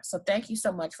each other. So thank you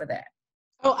so much for that.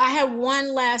 Oh, I have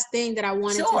one last thing that I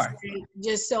wanted to say,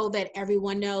 just so that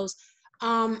everyone knows.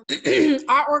 Our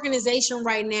organization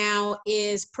right now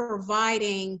is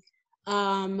providing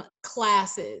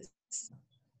classes.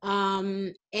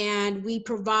 And we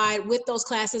provide, with those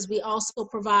classes, we also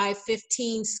provide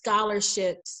 15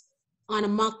 scholarships on a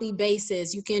monthly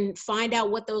basis. You can find out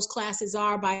what those classes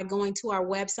are by going to our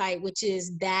website, which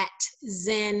is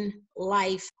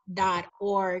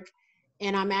thatzenlife.org.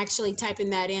 And I'm actually typing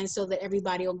that in so that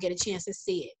everybody will get a chance to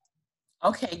see it.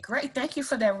 Okay, great. Thank you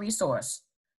for that resource.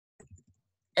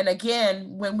 And again,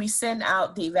 when we send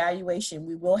out the evaluation,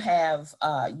 we will have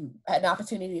an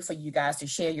opportunity for you guys to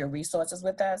share your resources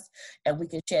with us, and we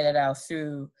can share that out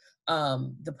through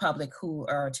the public who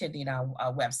are attending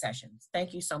our web sessions.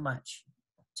 Thank you so much.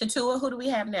 Tatua, who do we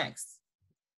have next?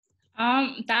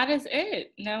 That is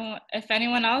it. No, if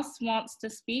anyone else wants to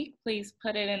speak, please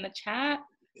put it in the chat.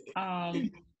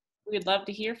 We'd love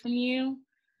to hear from you.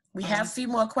 We have a few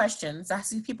more questions. I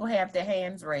see people have their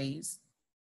hands raised.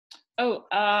 Oh,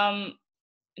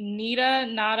 Nita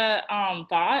Nada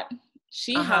Bot,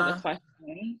 she has a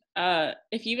question.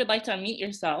 If you would like to unmute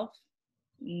yourself,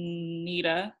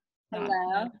 Nita.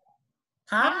 Hello.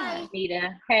 Hi.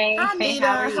 Nita. Hey. Hi, hey, Nita.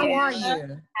 How are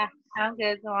you? I'm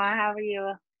good, Dawn. How are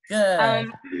you? Good.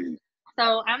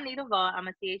 So I'm Nita Vaught. I'm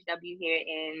a CHW here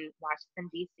in Washington,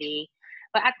 D.C.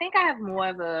 But I think I have more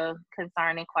of a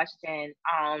concerning question.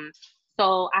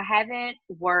 So I haven't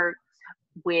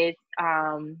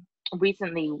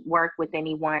recently worked with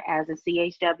anyone as a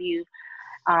CHW.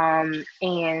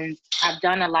 And I've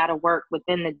done a lot of work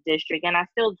within the district, and I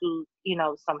still do,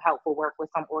 some helpful work with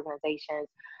some organizations.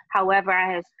 However,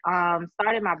 I have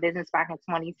started my business back in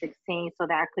 2016 so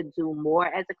that I could do more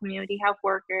as a community health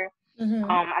worker. Mm-hmm.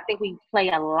 I think we play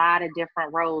a lot of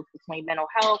different roles between mental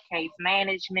health, case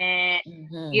management,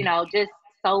 just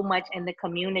so much in the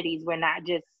communities. We're not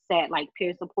just set like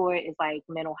peer support is like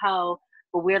mental health,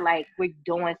 but we're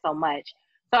doing so much.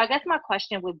 So I guess my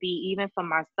question would be, even for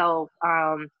myself,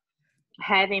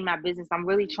 having my business, I'm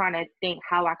really trying to think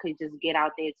how I could just get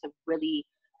out there to really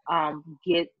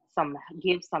give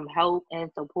some help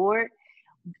and support.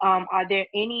 Are there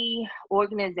any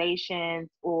organizations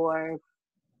or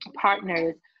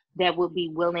partners that would be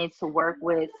willing to work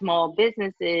with small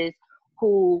businesses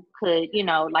who could,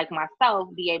 like myself,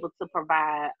 be able to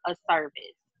provide a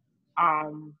service?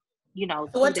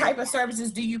 So what type of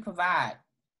services do you provide?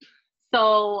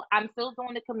 So I'm still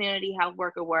doing the community health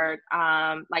worker work.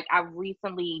 Like I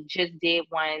recently just did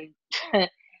one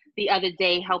the other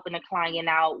day, helping a client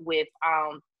out with,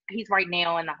 he's right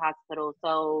now in the hospital.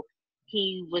 So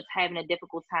he was having a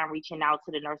difficult time reaching out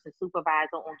to the nursing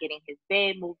supervisor on getting his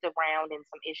bed moved around and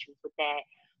some issues with that.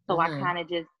 So I kind of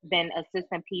just been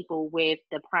assisting people with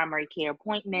the primary care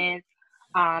appointments,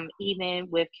 even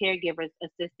with caregivers,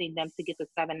 assisting them to get the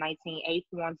 719A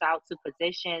forms out to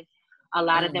physicians. A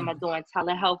lot of them are doing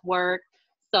telehealth work.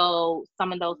 So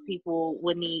some of those people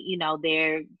would need,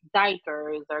 their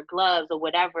diapers or gloves or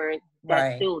whatever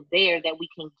that's still there that we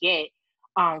can get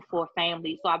for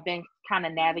families. So I've been kind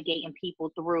of navigating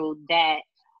people through that.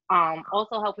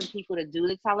 Also helping people to do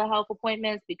the telehealth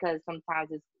appointments, because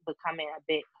sometimes it's becoming a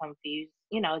bit confused.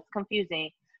 It's confusing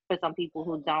for some people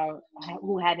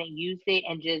who haven't used it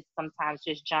and just sometimes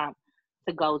just jump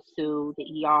to go to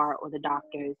the ER or the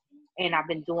doctors. And I've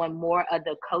been doing more of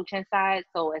the coaching side.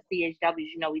 So at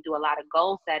CHWs, we do a lot of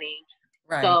goal setting.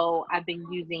 Right. So I've been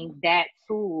using that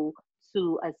tool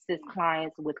to assist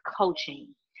clients with coaching.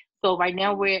 So right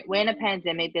now we're in a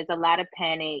pandemic. There's a lot of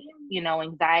panic.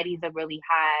 Anxieties are really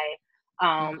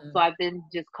high. So I've been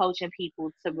just coaching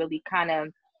people to really kind of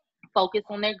focus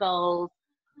on their goals,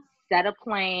 set a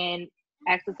plan,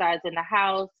 exercise in the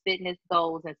house, fitness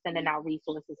goals, and sending out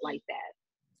resources like that.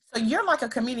 So you're like a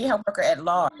community health worker at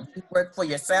large. You work for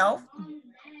yourself?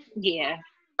 Yeah.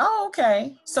 Oh,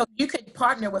 okay. So you could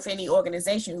partner with any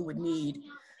organization who would need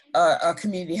a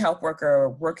community health worker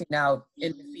working out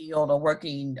in the field or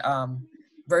working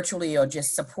virtually or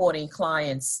just supporting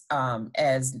clients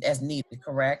as needed,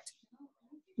 correct?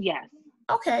 Yes.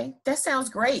 Okay, that sounds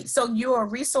great. So you're a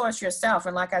resource yourself.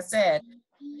 And like I said,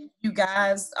 you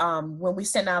guys, when we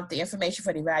send out the information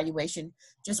for the evaluation,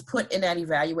 just put in that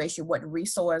evaluation what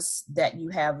resource that you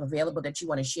have available that you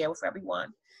want to share with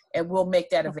everyone, and we'll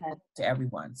make that available to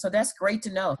everyone. So that's great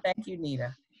to know. Thank you,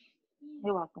 Nita.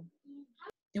 You're welcome.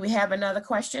 Do we have another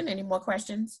question? Any more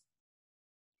questions?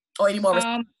 Or any more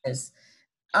responses?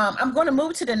 I'm going to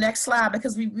move to the next slide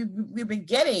because we've been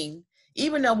getting,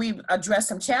 even though we've addressed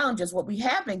some challenges, what we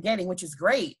have been getting, which is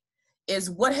great,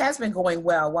 is what has been going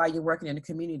well while you're working in the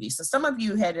community. So some of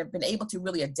you have been able to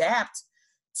really adapt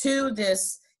to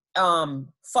this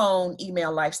phone,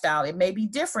 email lifestyle. It may be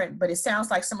different, but it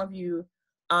sounds like some of you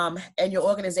and your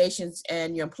organizations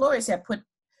and your employers have put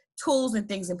tools and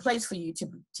things in place for you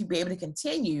to be able to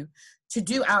continue to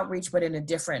do outreach, but in a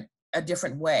different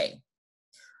way.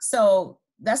 So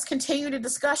let's continue the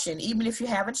discussion. Even if you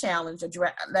have a challenge,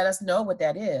 let us know what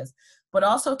that is, but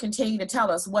also continue to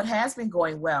tell us what has been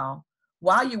going well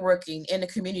while you're working in the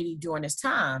community during this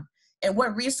time, and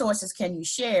what resources can you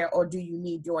share or do you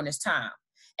need during this time.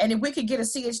 And if we could get a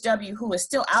CHW who is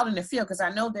still out in the field, because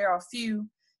I know there are a few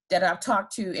that I've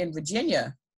talked to in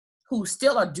Virginia who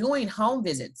still are doing home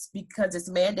visits because it's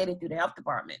mandated through the health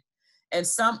department. And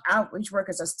some outreach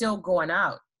workers are still going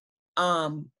out.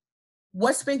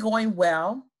 What's been going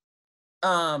well?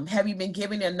 Have you been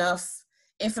given enough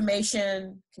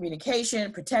information,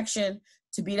 communication, protection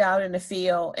to be out in the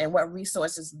field? And what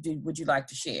resources would you like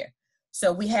to share?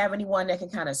 So we have anyone that can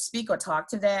kind of speak or talk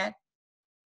to that,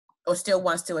 or still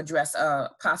wants to address a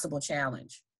possible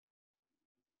challenge?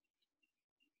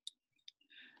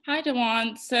 Hi,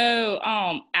 Dewan. So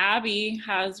Abby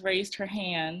has raised her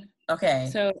hand. Okay.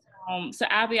 So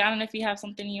Abby, I don't know if you have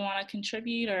something you want to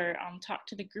contribute or talk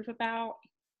to the group about.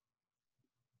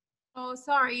 Oh,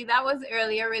 sorry. That was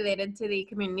earlier related to the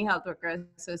Community Health Worker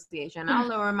Association. I'll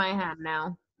lower my hand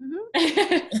now.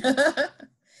 Mm-hmm.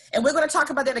 And we're going to talk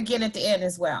about that again at the end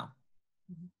as well.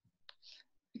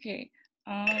 Okay.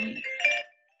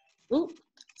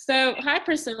 So hi,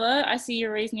 Priscilla. I see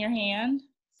you're raising your hand.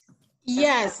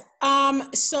 Yes.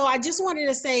 So I just wanted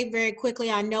to say very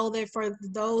quickly, I know that for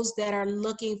those that are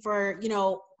looking for, you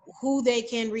know, who they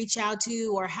can reach out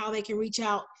to or how they can reach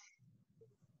out,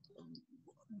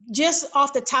 just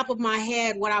off the top of my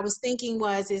head, what I was thinking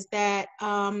is that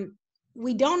I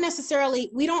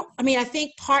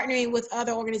think partnering with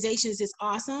other organizations is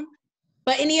awesome.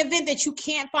 But in the event that you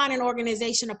can't find an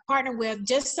organization to partner with,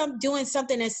 just doing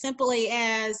something as simple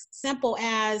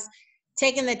as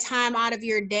taking the time out of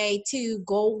your day to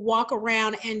go walk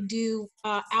around and do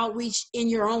outreach in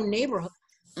your own neighborhood.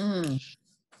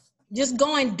 Just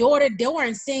going door to door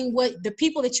and seeing what the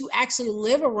people that you actually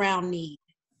live around need.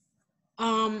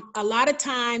 A lot of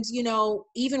times, you know,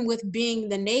 even with being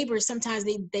the neighbors, sometimes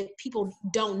people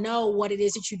don't know what it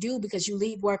is that you do because you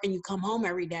leave work and you come home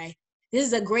every day. This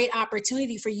is a great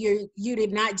opportunity for you to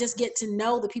not just get to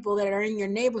know the people that are in your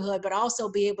neighborhood, but also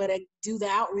be able to do the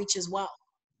outreach as well.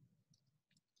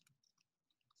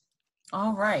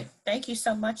 All right. Thank you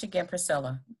so much again,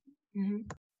 Priscilla. Mm-hmm.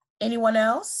 Anyone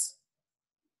else?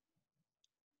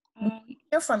 We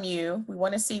hear from you. We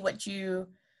want to see what you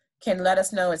can let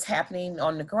us know is happening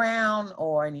on the ground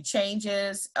or any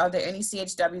changes. Are there any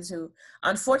CHWs who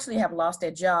unfortunately have lost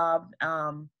their job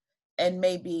and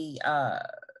may be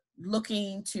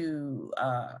looking to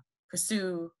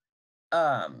pursue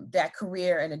that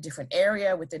career in a different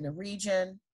area within the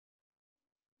region?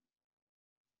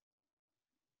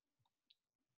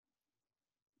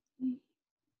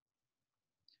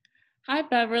 Hi,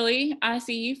 Beverly. I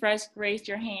see you've raised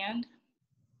your hand.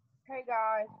 Hey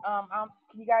guys,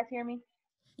 can you guys hear me?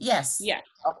 Yes. Yes.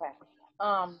 Okay.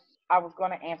 I was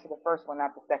going to answer the first one,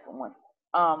 not the second one.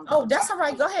 Oh, that's all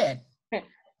right. Go ahead.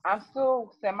 I'm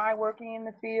still semi-working in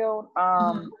the field.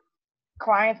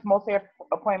 Clients, most of their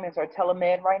appointments are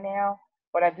telemed right now,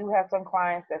 but I do have some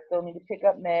clients that still need to pick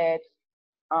up meds.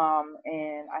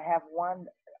 And I have one,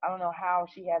 I don't know how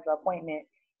she has an appointment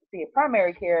to see a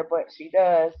primary care, but she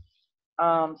does.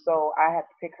 So I have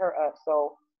to pick her up.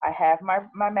 So I have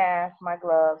my mask, my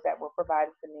gloves that were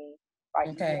provided to me by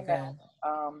EMS.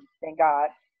 Thank God.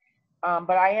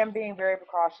 But I am being very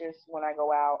precautious when I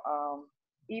go out.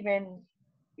 Even,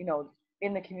 you know,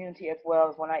 in the community as well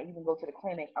as when I even go to the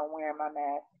clinic, I'm wearing my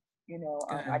mask. You know,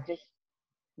 I just,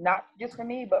 not just for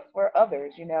me, but for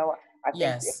others. You know, I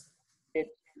think it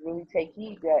really take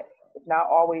heed that it's not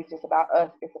always just about us;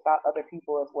 it's about other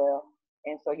people as well.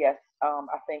 And so, yes,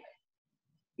 I think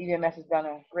EMS has done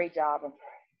a great job of,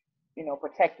 you know,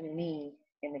 protecting me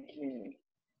in the community.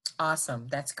 Awesome.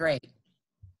 That's great.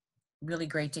 Really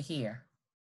great to hear.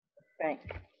 Thanks.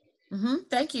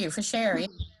 Thank you for sharing.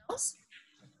 Anything else?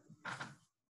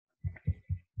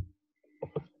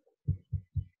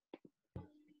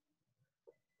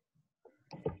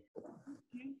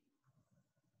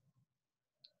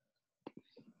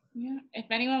 Yeah. If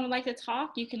anyone would like to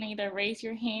talk, you can either raise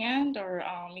your hand or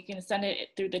you can send it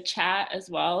through the chat as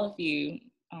well if you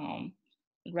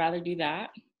would rather do that.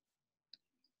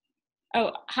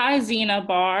 Oh, hi, Zena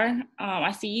Barr.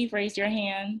 I see you've raised your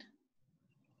hand.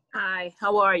 Hi,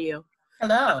 how are you?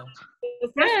 Hello.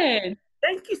 Good.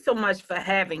 Thank you so much for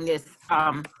having this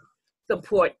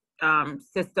support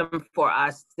system for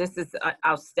us. This is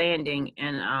outstanding,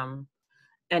 and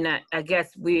I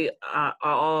guess we are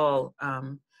all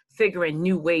figuring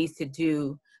new ways to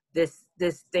do this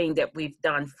thing that we've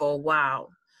done for a while.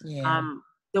 Yeah.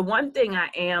 The one thing I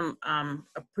am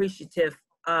appreciative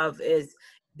of is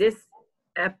this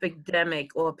epidemic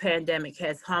or pandemic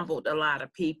has humbled a lot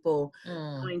of people,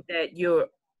 knowing that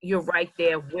you're right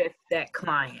there with that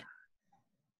client,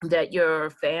 that your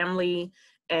family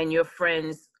and your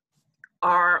friends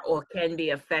are or can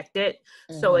be affected.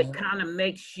 So it kind of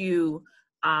makes you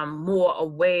more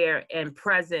aware and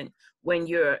present when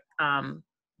you're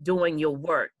doing your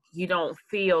work. You don't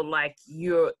feel like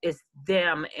it's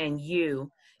them and you,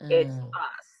 it's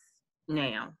us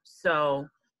now. So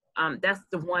that's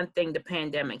the one thing the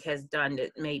pandemic has done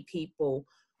that made people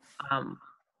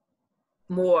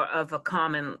more of a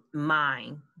common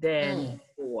mind than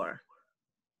before.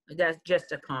 That's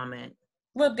just a comment.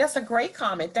 Well, that's a great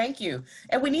comment. Thank you.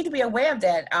 And we need to be aware of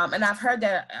that. And I've heard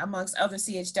that amongst other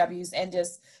CHWs and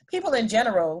just people in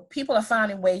general, people are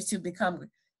finding ways to become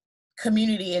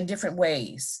community in different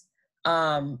ways.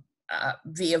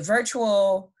 Via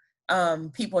virtual,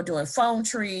 people are doing phone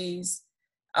trees.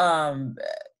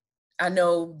 I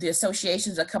know the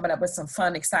associations are coming up with some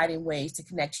fun, exciting ways to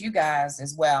connect you guys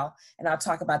as well. And I'll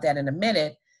talk about that in a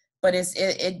minute. But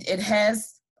it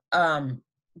has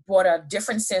brought a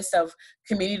different sense of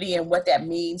community and what that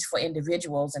means for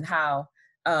individuals, and how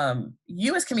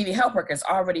you as community health workers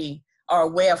already are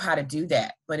aware of how to do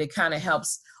that. But it kind of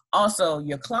helps also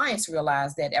your clients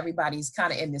realize that everybody's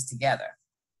kind of in this together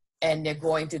and they're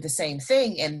going through the same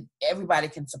thing and everybody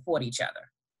can support each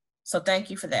other. So thank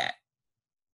you for that.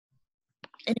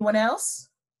 Anyone else?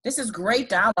 This is great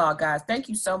dialogue, guys. Thank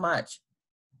you so much.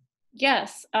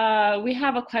 Yes, we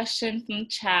have a question from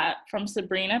chat from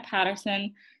Sabrina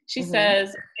Patterson. She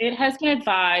says, it has been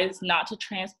advised not to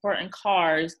transport in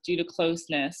cars due to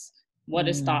closeness. What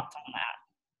is thoughts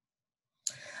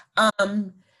on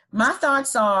that? My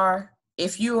thoughts are,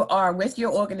 if you are with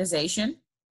your organization,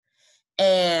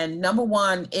 and number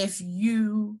one, if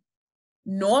you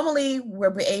normally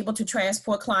were able to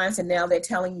transport clients and now they're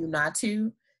telling you not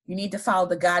to, you need to follow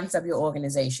the guidance of your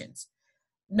organizations.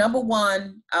 Number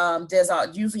one,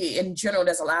 usually in general,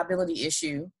 there's a liability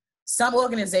issue. Some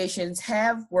organizations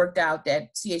have worked out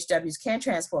that CHWs can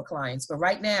transport clients, but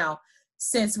right now,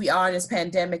 since we are in this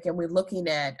pandemic and we're looking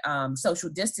at social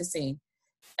distancing,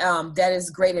 that is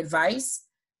great advice.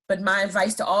 But my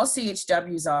advice to all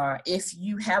CHWs are, if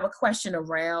you have a question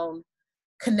around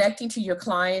connecting to your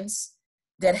clients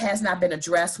that has not been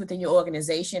addressed within your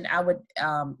organization, I would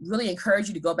really encourage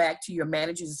you to go back to your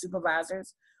managers and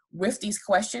supervisors with these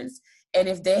questions. And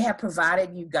if they have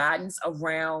provided you guidance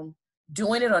around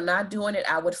doing it or not doing it,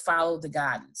 I would follow the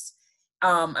guidance.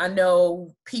 I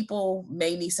know people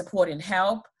may need support and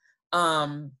help.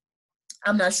 I'm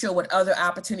not sure what other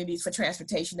opportunities for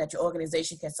transportation that your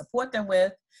organization can support them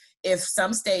with. If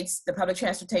some states, the public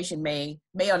transportation may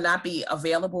or not be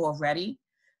available already.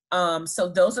 So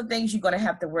those are things you're going to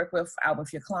have to work with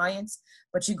your clients,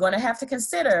 but you're going to have to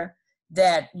consider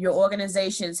that your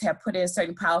organizations have put in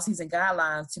certain policies and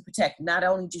guidelines to protect not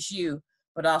only just you,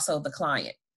 but also the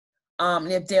client.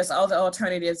 And if there's other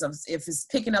alternatives of if it's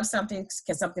picking up something,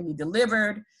 can something be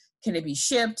delivered? Can it be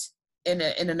shipped in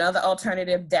another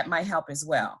alternative? That might help as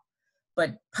well.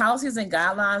 But policies and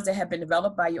guidelines that have been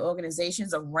developed by your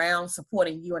organizations around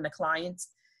supporting you and the clients,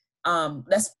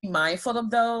 let's be mindful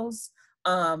of those.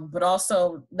 But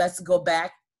also let's go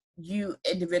back you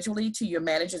individually to your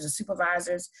managers and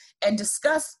supervisors and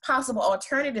discuss possible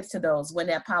alternatives to those when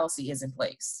that policy is in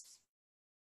place.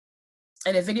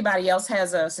 And if anybody else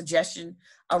has a suggestion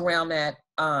around that,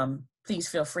 please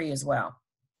feel free as well.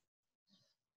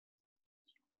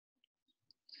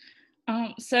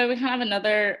 So we have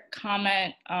another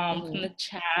comment from the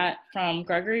chat from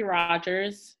Gregory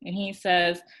Rogers, and he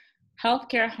says,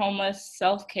 healthcare, homeless,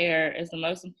 self-care is the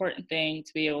most important thing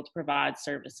to be able to provide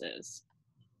services.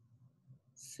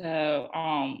 So,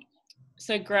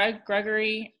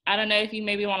 Gregory, I don't know if you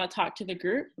maybe want to talk to the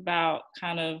group about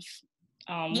kind of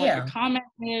what your comment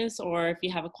is, or if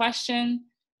you have a question.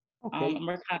 Okay.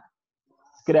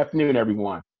 Good afternoon,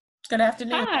 everyone. Good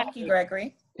afternoon. Hi. Thank you,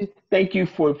 Gregory. Thank you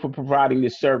for providing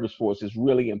this service for us. It's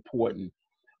really important.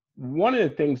 One of the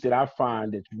things that I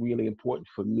find that's really important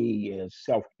for me is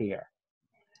self-care,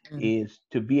 is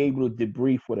to be able to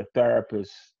debrief with a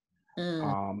therapist,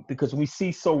 because we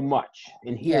see so much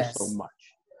and hear so much.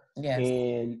 Yes.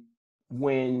 And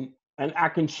I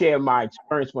can share my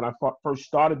experience when I first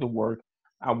started to work.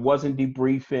 I wasn't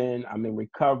debriefing, I'm in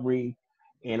recovery,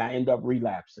 and I end up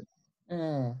relapsing.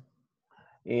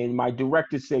 And my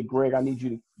director said, Greg, I need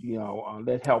you to,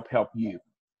 let help you.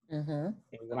 And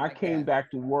when I came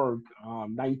back to work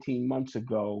 19 months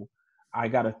ago, I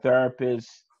got a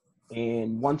therapist,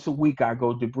 and once a week I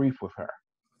go debrief with her.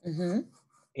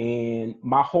 And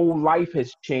my whole life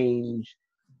has changed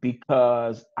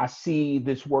because I see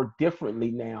this work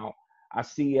differently now. I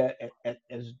see it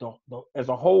as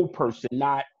a whole person,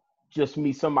 not just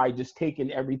me, somebody just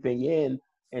taking everything in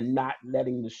and not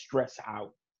letting the stress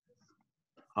out.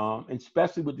 And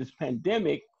especially with this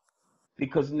pandemic,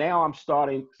 because now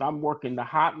I'm working the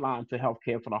hotline for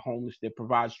healthcare for the homeless that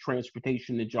provides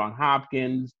transportation to Johns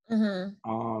Hopkins.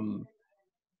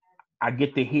 I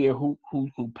get to hear who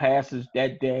passes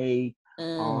that day,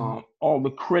 all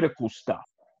the critical stuff.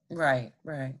 Right.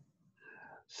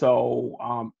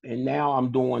 So, and now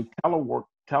I'm doing telework,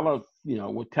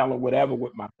 whatever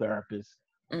with my therapist.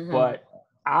 But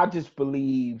I just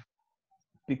believe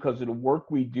because of the work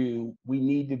we do, we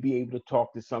need to be able to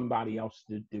talk to somebody else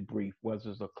to debrief, whether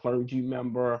it's a clergy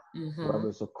member, whether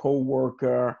it's a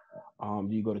coworker,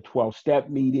 you go to 12-step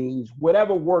meetings,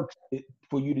 whatever works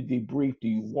for you to debrief. Do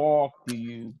you walk? Do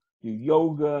you do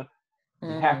yoga? You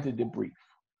have to debrief.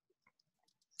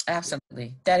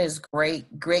 Absolutely. That is great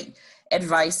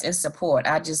advice and support.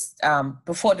 I just,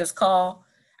 before this call,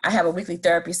 I have a weekly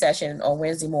therapy session on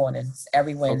Wednesday mornings,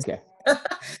 every Wednesday. Okay.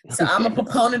 So I'm a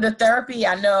proponent of therapy.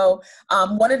 I know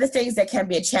one of the things that can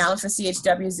be a challenge for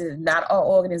CHWs is not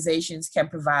all organizations can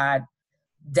provide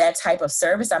that type of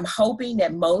service. I'm hoping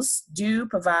that most do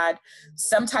provide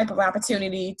some type of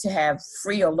opportunity to have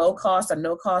free or low cost or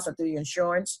no cost or through your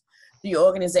insurance, through your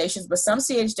organizations. But some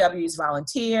CHWs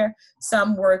volunteer,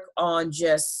 some work on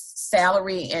just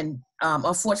salary, and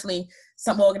unfortunately,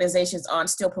 some organizations aren't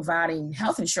still providing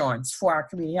health insurance for our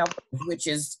community health, which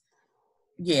is,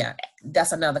 yeah,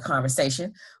 that's another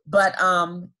conversation. But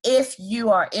if you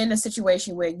are in a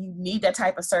situation where you need that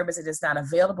type of service and it's not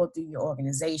available through your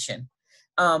organization,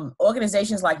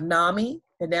 organizations like NAMI,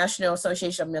 the National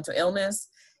Association of Mental Illness,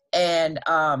 and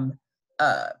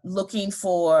looking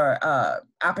for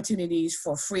opportunities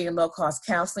for free and low cost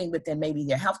counseling within maybe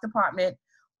their health department,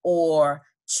 or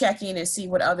checking and see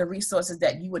what other resources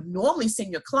that you would normally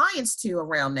send your clients to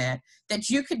around that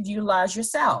you could utilize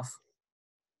yourself.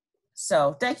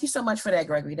 So thank you so much for that,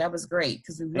 Gregory. That was great,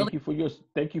 because we really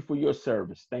thank you for your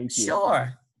service. Thank you.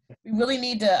 Sure. We really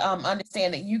need to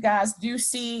understand that you guys do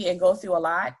see and go through a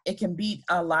lot. It can be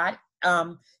a lot.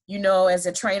 You know, as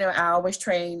a trainer, I always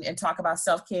train and talk about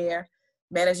self-care,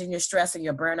 managing your stress and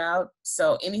your burnout.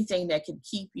 So anything that can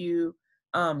keep you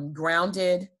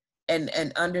grounded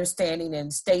and understanding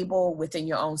and stable within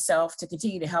your own self to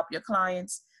continue to help your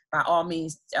clients, by all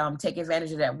means, take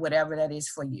advantage of that, whatever that is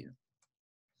for you.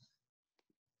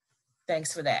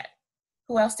 Thanks for that.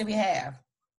 Who else do we have?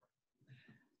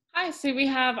 Hi, so we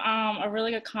have a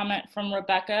really good comment from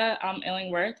Rebecca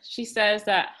Illingworth. She says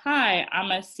that, hi,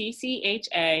 I'm a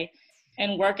CCHA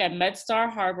and work at MedStar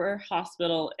Harbor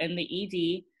Hospital in the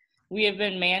ED. We have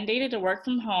been mandated to work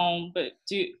from home, but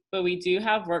we do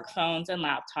have work phones and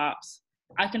laptops.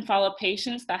 I can follow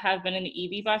patients that have been in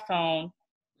the ED by phone.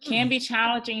 Can be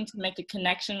challenging to make a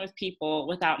connection with people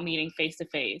without meeting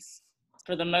face-to-face.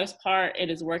 For the most part, it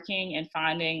is working and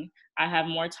finding I have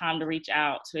more time to reach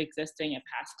out to existing and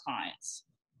past clients.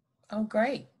 Oh,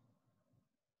 great.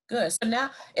 Good. So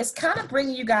now it's kind of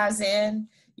bringing you guys in.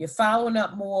 You're following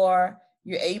up more.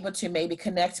 You're able to maybe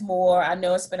connect more. I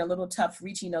know it's been a little tough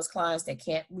reaching those clients that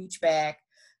can't reach back,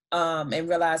 and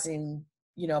realizing,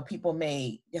 you know, people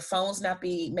their phones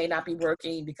may not be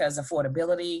working because of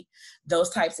affordability, those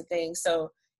types of things.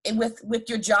 So, and with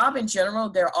your job in general,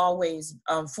 there are always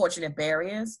fortunate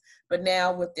barriers. But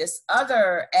now with this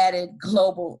other added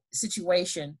global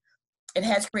situation, it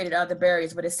has created other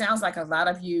barriers. But it sounds like a lot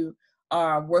of you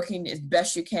are working as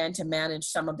best you can to manage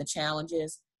some of the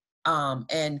challenges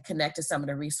and connect to some of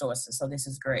the resources. So this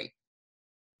is great.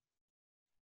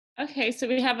 Okay, so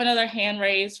we have another hand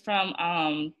raised from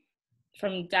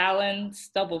Dallin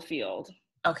Stubblefield.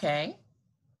 Okay.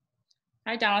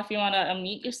 Hi, Dallin, if you want to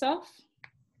unmute yourself.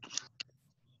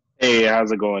 Hey,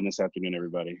 how's it going this afternoon,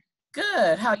 everybody?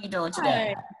 Good. How are you doing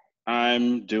today? Hi.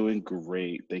 I'm doing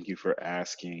great. Thank you for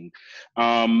asking.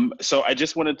 So I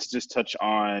just wanted to touch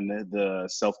on the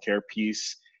self-care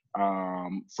piece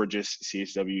for just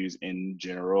CHWs in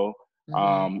general.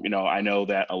 You know, I know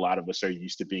that a lot of us are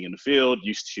used to being in the field,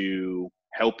 used to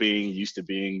helping, used to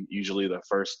being usually the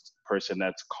first person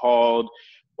that's called,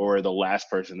 or the last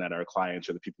person that our clients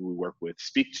or the people we work with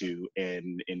speak to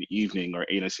in the evening or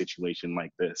in a situation like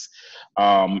this.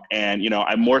 And, you know,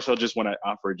 I more so just want to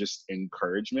offer just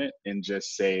encouragement and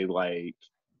just say, like,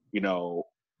 you know,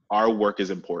 our work is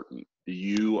important.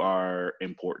 You are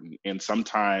important. And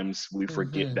sometimes we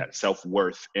forget that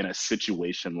self-worth in a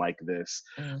situation like this,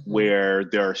 where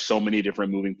there are so many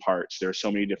different moving parts. There are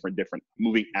so many different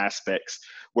moving aspects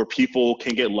where people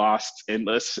can get lost and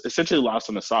essentially lost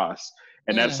in the sauce.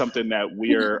 And that's something that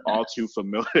we are all too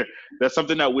familiar. That's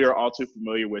something that we are all too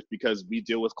familiar with, because we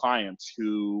deal with clients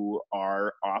who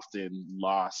are often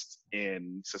lost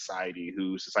in society,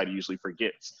 who society usually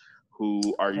forgets, who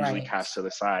are usually cast to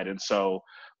the side. And so,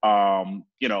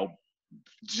 you know,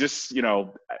 just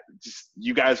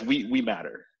you guys, we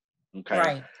matter.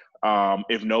 Okay. Right.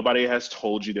 If nobody has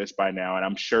told you this by now, and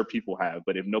I'm sure people have,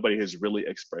 but if nobody has really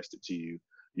expressed it to you,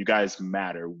 you guys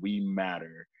matter. We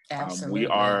matter. We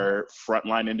are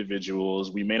frontline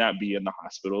individuals. We may not be in the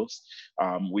hospitals.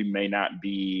 We may not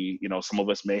be, you know, some of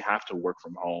us may have to work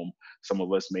from home. Some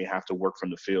of us may have to work from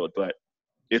the field, but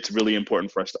it's really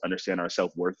important for us to understand our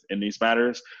self-worth in these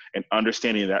matters, and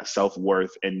understanding that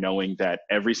self-worth and knowing that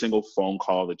every single phone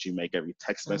call that you make, every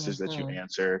text message that you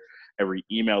answer, every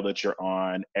email that you're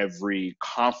on, every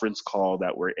conference call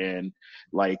that we're in,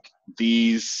 like,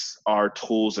 these are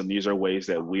tools and these are ways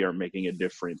that we are making a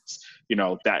difference, you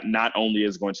know, that not only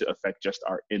is going to affect just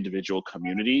our individual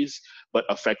communities, but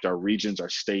affect our regions, our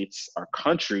states, our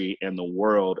country, and the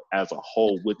world as a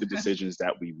whole with the decisions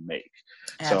that we make.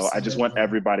 So I just want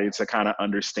everybody to kind of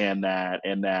understand that,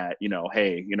 and that, you know,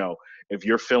 hey, you know, if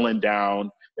you're feeling down,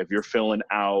 if you're feeling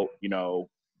out, you know,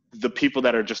 the people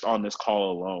that are just on this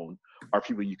call alone are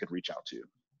people you could reach out to.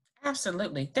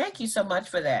 Absolutely. Thank you so much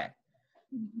for that.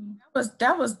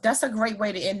 Mm-hmm. That's a great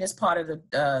way to end this part of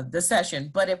the session.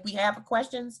 But if we have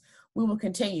questions, we will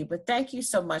continue. But thank you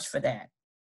so much for that.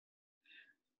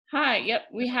 Hi. Yep.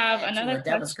 We have another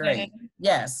question. That was great.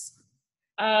 Yes.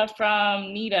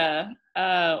 From Nita.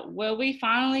 Will we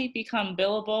finally become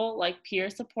billable like peer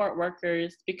support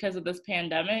workers because of this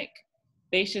pandemic?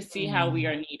 They should see how we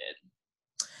are needed.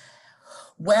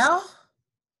 Well,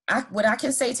 what I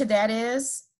can say to that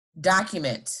is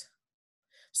document.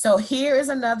 So here is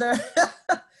another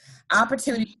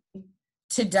opportunity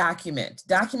to document.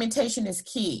 Documentation is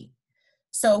key.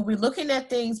 So we're looking at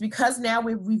things because now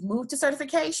we've moved to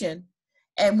certification,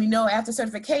 and we know after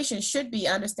certification should be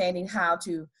understanding how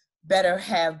to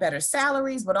have better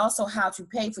salaries, but also how to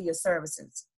pay for your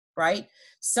services, right?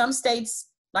 Some states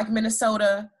like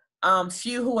Minnesota,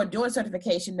 few who are doing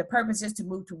certification, the purpose is to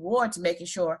move towards making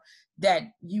sure that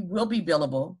you will be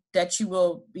billable, that you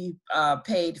will be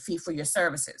paid fee for your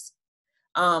services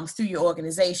through your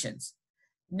organizations.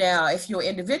 Now, if you're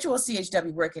individual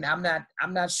CHW working, I'm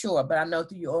not sure, but I know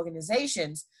through your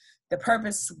organizations,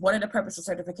 one of the purposes of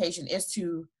certification is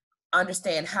to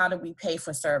understand how do we pay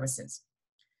for services.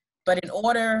 But in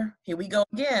order, here we go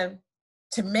again,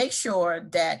 to make sure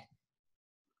that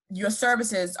your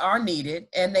services are needed,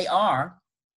 and they are,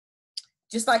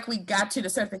 just like we got to the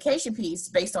certification piece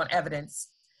based on evidence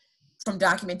from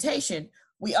documentation,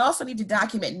 we also need to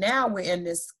document now we're in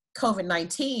this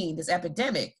COVID-19, this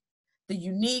epidemic, the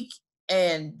unique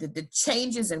and the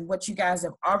changes and what you guys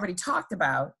have already talked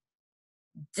about.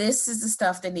 This is the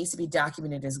stuff that needs to be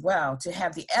documented as well, to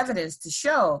have the evidence to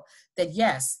show that,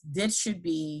 yes, this should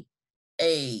be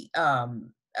a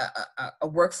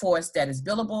workforce that is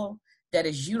billable, that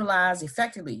is utilized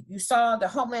effectively. You saw the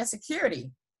Homeland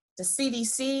Security, the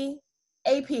CDC,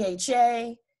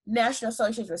 APHA, National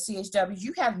Association of CHWs.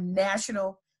 You have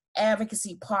national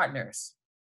advocacy partners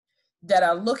that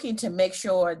are looking to make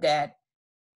sure that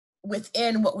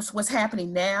within what's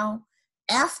happening now,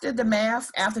 after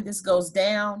this goes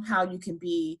down, how you can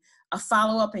be a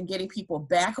follow-up and getting people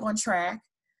back on track,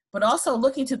 but also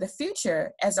looking to the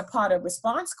future as a part of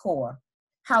Response Corps,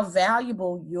 how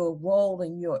valuable your role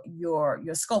and your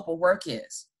scope of work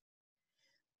is.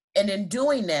 And in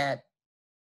doing that,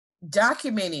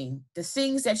 documenting the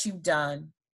things that you've done,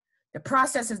 the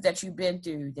processes that you've been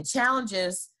through, the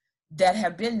challenges that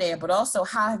have been there, but also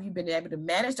how have you been able to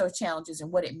manage those challenges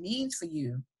and what it means for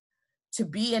you to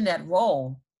be in that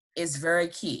role is very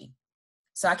key.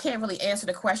 So I can't really answer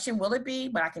the question, will it be?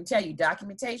 But I can tell you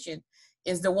documentation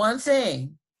is the one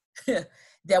thing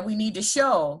that we need to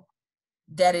show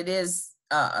that it is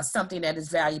something that is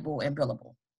valuable and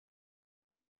billable.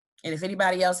 And if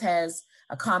anybody else has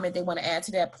a comment they want to add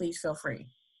to that, please feel free.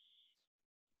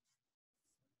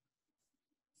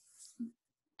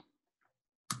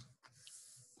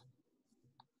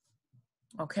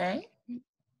 Okay.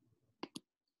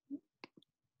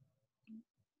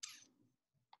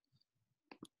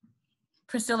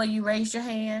 Priscilla, you raised your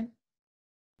hand.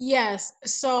 Yes.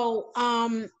 So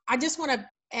I just want to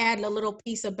add a little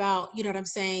piece about, you know what I'm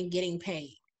saying, getting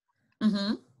paid.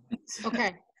 Mm-hmm.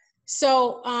 Okay.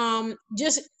 So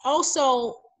just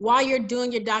also while you're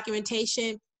doing your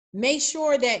documentation, make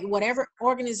sure that whatever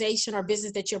organization or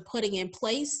business that you're putting in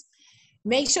place,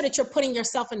 make sure that you're putting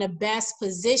yourself in the best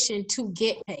position to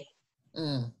get paid.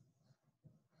 Mm.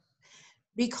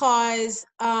 Because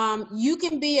you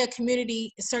can be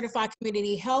a certified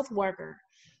community health worker,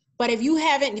 but if you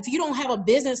don't have a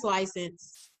business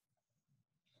license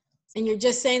and you're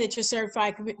just saying that you're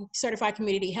certified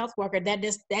community health worker,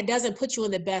 that doesn't put you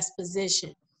in the best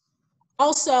position.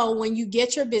 Also, when you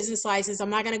get your business license, I'm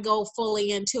not going to go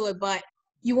fully into it, but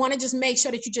you want to just make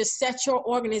sure that you just set your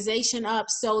organization up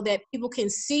so that people can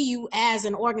see you as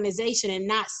an organization and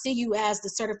not see you as the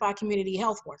certified community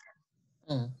health worker.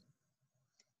 Mm.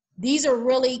 These are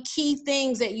really key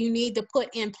things that you need to put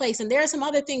in place. And there are some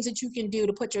other things that you can do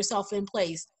to put yourself in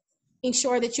place.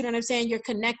 Ensure that, you know what I'm saying, you're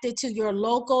connected to your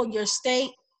local, your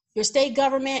state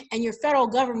government, and your federal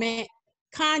government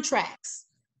contracts.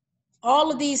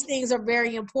 All of these things are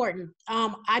very important.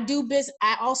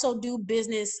 I also do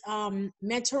business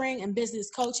mentoring and business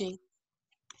coaching.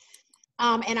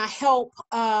 And I help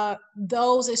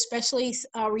those, especially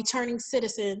returning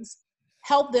citizens,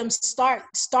 help them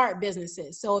start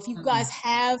businesses. So if you guys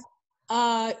have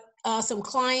some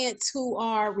clients who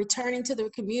are returning to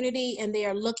the community and they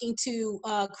are looking to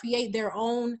create their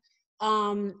own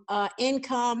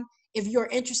income, if you're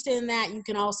interested in that, you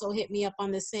can also hit me up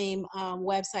on the same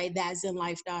website,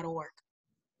 thatzenlife.org.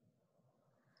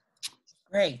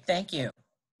 Great, thank you.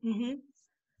 Mm-hmm.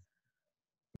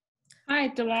 Hi,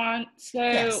 Dewan. So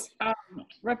Yes.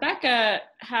 Rebecca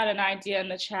had an idea in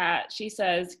the chat. She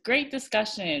says, great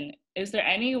discussion. Is there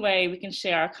any way we can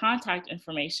share our contact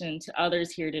information to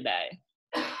others here today?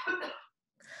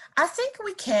 I think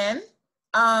we can.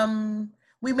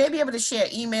 We may be able to share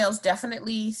emails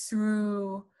definitely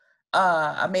through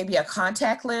maybe a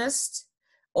contact list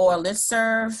or a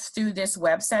listserv through this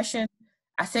web session.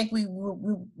 I think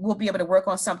we'll be able to work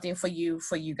on something for you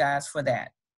guys for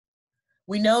that.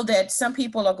 We know that some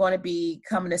people are going to be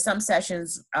coming to some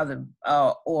sessions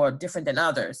or different than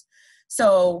others.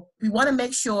 So we want to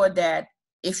make sure that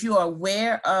if you are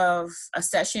aware of a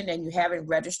session and you haven't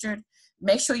registered,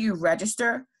 make sure you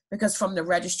register, because from the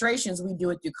registrations, we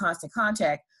do it through Constant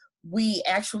Contact. We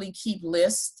actually keep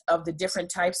lists of the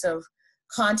different types of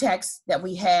contacts that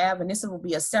we have. And this will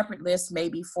be a separate list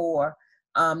maybe for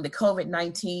the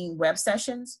COVID-19 web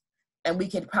sessions. And we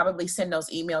can probably send those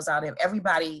emails out if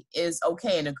everybody is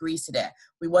okay and agrees to that.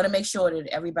 We want to make sure that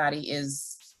everybody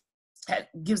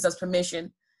gives us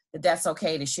permission that that's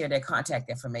okay to share their contact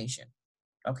information.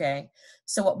 Okay.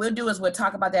 So what we'll do is we'll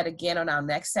talk about that again on our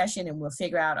next session, and we'll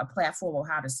figure out a platform on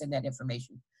how to send that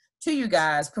information to you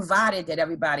guys, provided that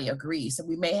everybody agrees. So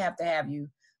we may have to have you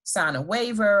sign a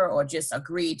waiver or just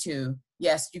agree to,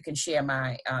 yes, you can share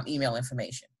my email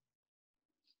information.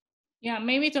 Yeah,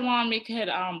 maybe Dewan, we could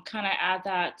kind of add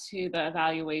that to the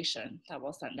evaluation that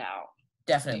we'll send out.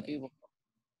 Definitely. Maybe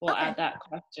we'll add that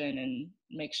question and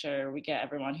make sure we get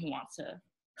everyone who wants to.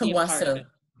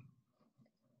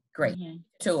 Great. Mm-hmm.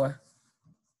 Sure.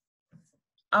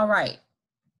 All right.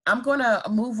 I'm going to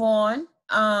move on.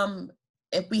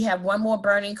 If we have one more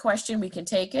burning question, we can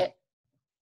take it.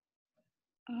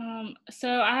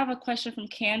 So I have a question from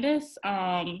Candace.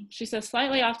 She says,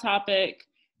 slightly off topic,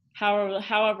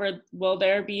 however, will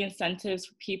there be incentives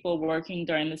for people working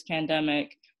during this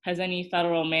pandemic? Has any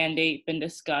federal mandate been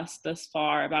discussed thus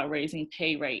far about raising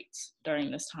pay rates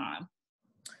during this time?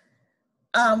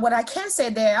 What I can say,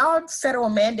 there are federal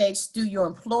mandates through your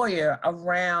employer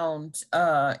around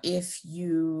if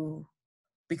you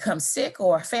become sick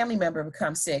or a family member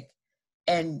becomes sick,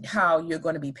 and how you're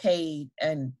going to be paid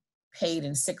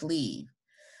in sick leave.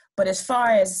 But as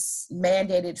far as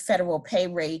mandated federal pay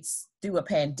rates through a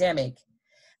pandemic,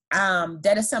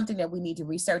 that is something that we need to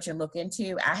research and look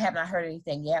into. I have not heard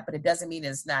anything yet, but it doesn't mean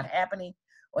it's not happening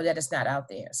or that it's not out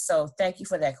there. So thank you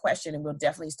for that question, and we'll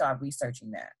definitely start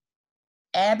researching that.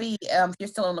 Abby, if you're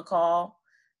still on the call,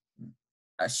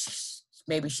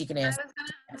 maybe she can answer. I was going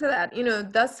to answer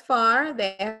that. Thus far,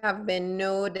 there have been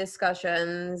no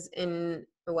discussions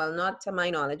not to my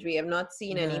knowledge, we have not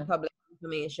seen any public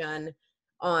information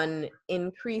on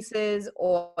increases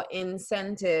or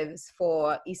incentives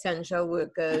for essential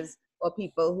workers or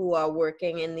people who are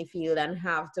working in the field and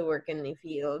have to work in the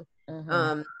field.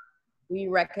 We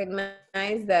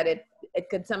recognize that it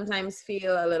could sometimes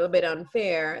feel a little bit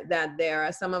unfair that there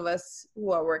are some of us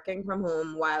who are working from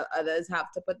home while others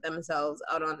have to put themselves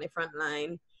out on the front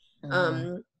line.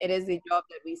 It is a job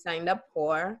that we signed up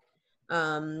for,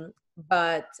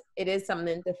 but it is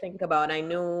something to think about. I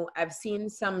know I've seen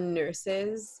some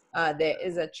nurses, there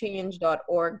is a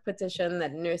change.org petition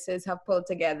that nurses have pulled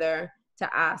together to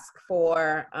ask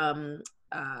for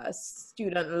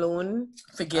student loan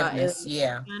forgiveness,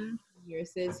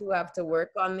 nurses who have to work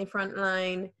on the front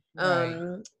line.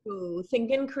 So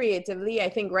thinking creatively, I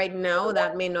think right now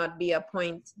that may not be a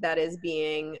point that is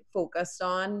being focused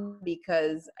on,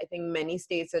 because I think many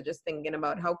states are just thinking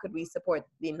about how could we support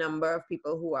the number of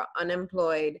people who are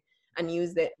unemployed and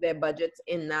use their budgets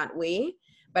in that way.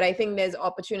 But I think there's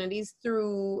opportunities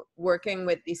through working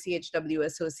with the CHW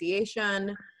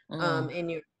Association in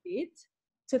your state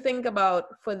to think about,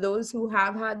 for those who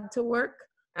have had to work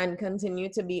and continue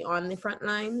to be on the front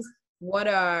lines, what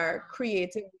are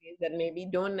creative ways that maybe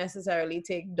don't necessarily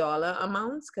take dollar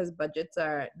amounts, because budgets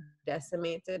are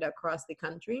decimated across the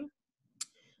country.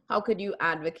 How could you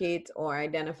advocate or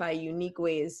identify unique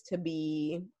ways to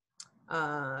be,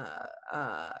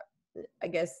 I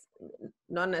guess,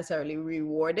 not necessarily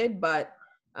rewarded, but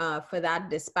for that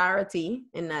disparity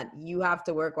in that you have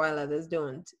to work while others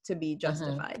don't, to be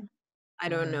justified? I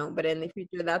don't know, but in the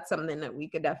future, that's something that we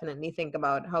could definitely think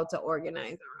about how to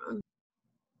organize around.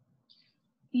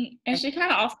 And she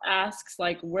kind of also asks,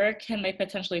 like, where can they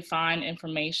potentially find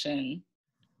information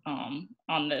on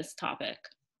this topic?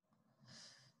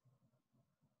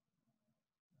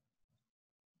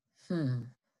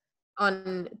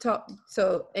 On top,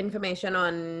 so information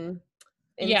on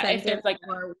if there's like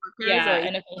for workers,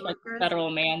 and if there's like a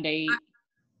federal mandate.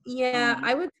 Yeah,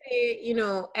 I would say, you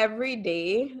know, every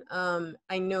day,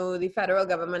 I know the federal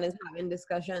government is having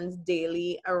discussions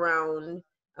daily around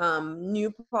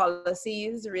new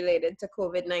policies related to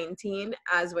COVID-19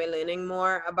 as we're learning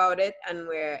more about it, and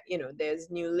where, you know,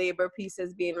 there's new labor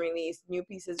pieces being released, new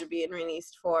pieces are being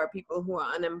released for people who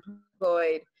are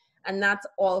unemployed. And that's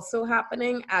also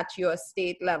happening at your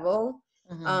state level.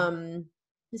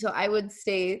 So I would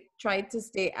say try to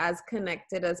stay as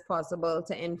connected as possible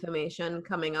to information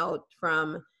coming out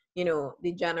from, you know,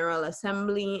 the General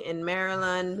Assembly in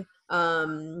Maryland,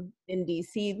 in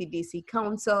DC, the DC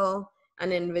Council,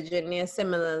 and in Virginia,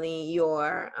 similarly,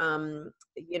 your,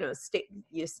 you know,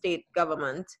 your state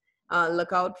government.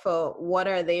 Look out for what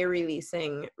are they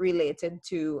releasing related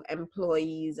to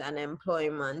employees and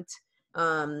employment.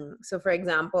 So for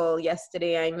example,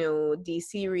 yesterday I know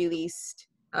DC released,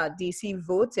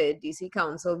 DC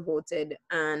Council voted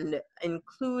and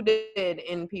included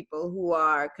in people who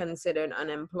are considered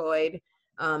unemployed,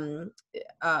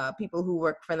 people who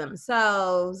work for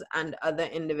themselves and other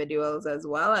individuals as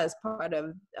well as part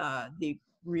of the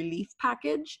relief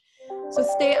package. So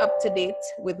stay up to date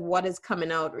with what is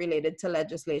coming out related to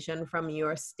legislation from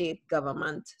your state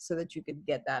government so that you could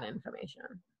get that information.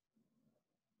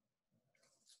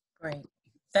 Great.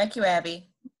 Thank you, Abby.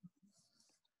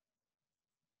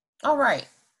 All right.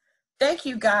 Thank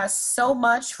you guys so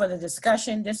much for the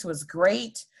discussion. This was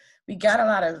great. We got a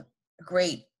lot of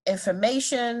great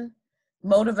information,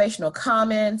 motivational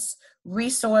comments,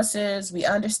 resources. We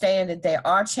understand that there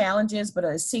are challenges, but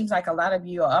it seems like a lot of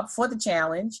you are up for the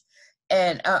challenge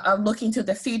and are looking to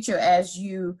the future as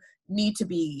you need to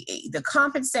be either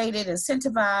compensated,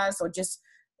 incentivized, or just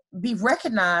be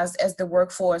recognized as the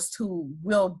workforce who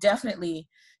will definitely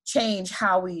change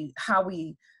how we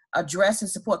address and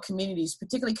support communities,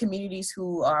 particularly communities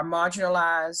who are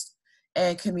marginalized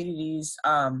and communities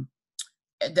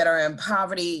that are in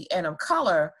poverty and of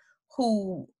color,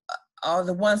 who are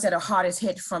the ones that are hardest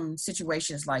hit from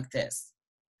situations like this.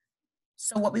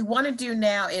 So what we want to do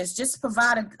now is just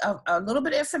provide a little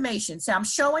bit of information. So I'm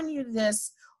showing you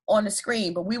this on the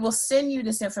screen, but we will send you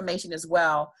this information as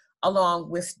well along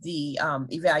with the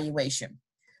evaluation.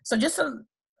 So just a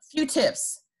few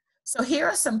tips. So here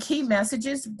are some key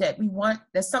messages that we want,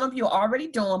 that some of you are already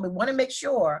doing. We want to make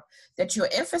sure that you're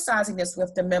emphasizing this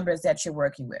with the members that you're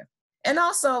working with. And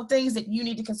also things that you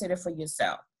need to consider for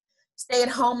yourself. Stay at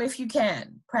home if you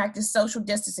can. Practice social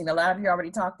distancing. A lot of you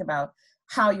already talked about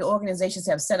how your organizations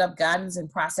have set up guidance and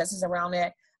processes around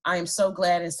that. I am so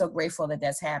glad and so grateful that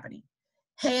that's happening.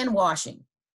 Hand washing.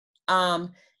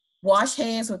 Wash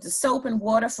hands with the soap and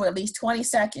water for at least 20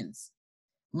 seconds.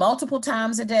 Multiple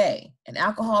times a day. An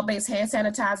alcohol-based hand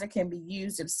sanitizer can be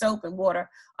used if soap and water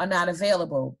are not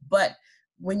available. But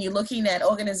when you're looking at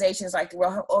organizations like the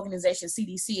World Health Organization,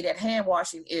 CDC, that hand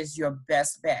washing is your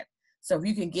best bet. So if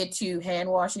you can get to hand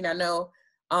washing, I know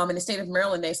in the state of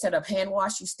Maryland, they set up hand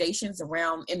washing stations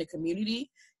around in the community.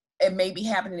 It may be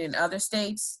happening in other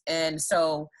states. And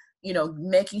so, you know,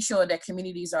 making sure that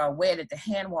communities are aware that the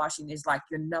hand washing is like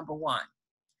your number one.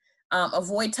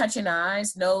 Avoid touching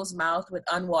eyes, nose, mouth with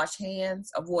unwashed hands.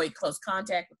 Avoid close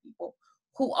contact with people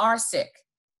who are sick.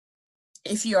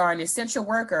 If you are an essential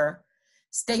worker,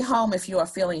 stay home if you are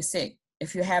feeling sick,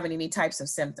 if you're having any types of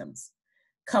symptoms.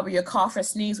 Cover your cough or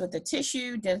sneeze with a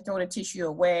tissue, then throw the tissue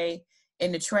away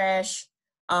in the trash.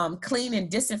 Clean and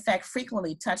disinfect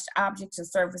frequently touched objects and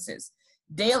surfaces.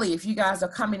 Daily, if you guys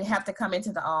are have to come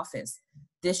into the office,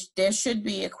 there should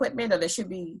be equipment, or there should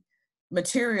be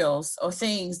materials or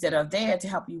things that are there to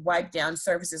help you wipe down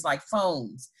surfaces like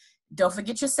phones. Don't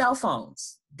forget your cell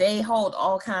phones. They hold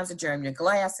all kinds of germs. Your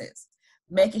glasses.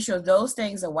 Making sure those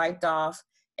things are wiped off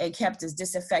and kept as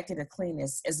disinfected and clean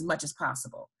as much as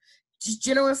possible. Just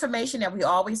general information that we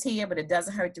always hear, but it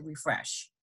doesn't hurt to refresh.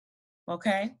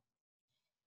 Okay?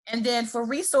 And then for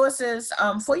resources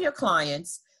for your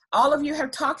clients, all of you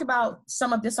have talked about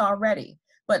some of this already,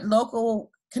 but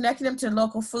connecting them to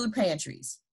local food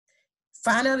pantries.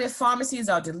 Find out if pharmacies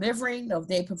are delivering, or if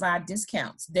they provide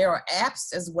discounts. There are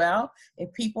apps as well,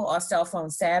 if people are cell phone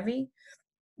savvy,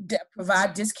 that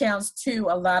provide discounts to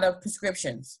a lot of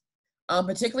prescriptions.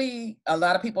 Particularly a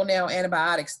lot of people now,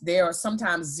 antibiotics, there are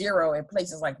sometimes zero at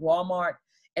places like Walmart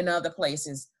and other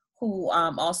places who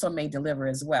also may deliver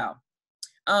as well.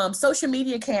 Social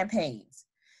media campaigns.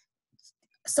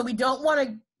 So we don't want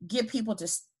to get people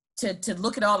to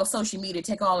look at all the social media,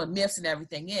 take all the myths and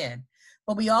everything in.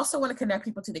 But we also want to connect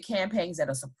people to the campaigns that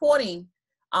are supporting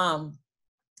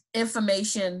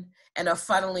information and are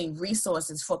funneling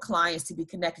resources for clients to be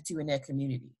connected to in their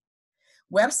community.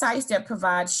 Websites that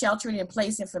provide sheltering in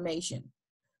place information.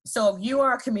 So if you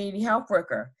are a community health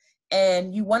worker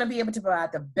And you want to be able to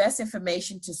provide the best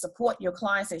information to support your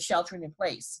clients in sheltering in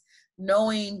place,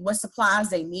 knowing what supplies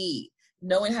they need,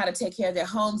 knowing how to take care of their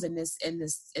homes in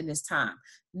this time,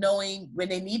 knowing when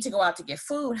they need to go out to get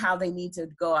food, how they need to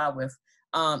go out with,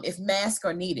 if masks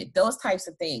are needed, those types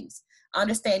of things.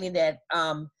 Understanding that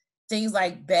things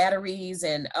like batteries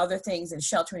and other things and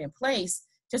sheltering in place,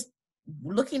 just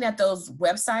looking at those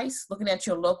websites, looking at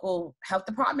your local health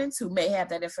departments who may have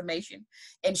that information,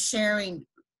 and sharing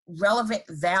relevant,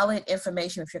 valid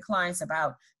information with your clients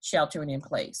about sheltering in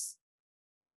place.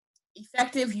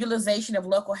 Effective utilization of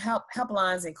local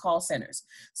helplines and call centers.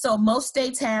 So most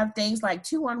states have things like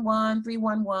 211,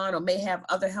 311, or may have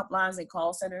other helplines and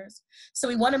call centers. So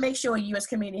we want to make sure you as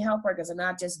community health workers are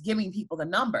not just giving people the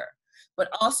number, but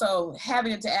also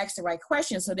having them to ask the right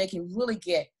questions so they can really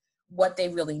get what they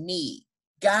really need,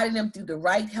 guiding them through the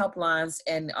right helplines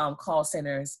and call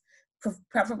centers,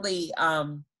 preferably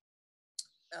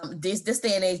this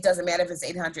day and age, doesn't matter if it's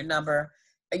 800 number,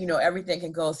 everything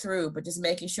can go through, but just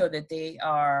making sure that they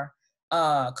are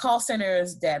call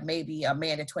centers that maybe are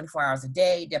manned 24 hours a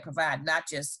day, that provide not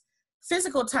just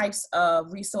physical types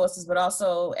of resources, but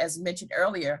also, as mentioned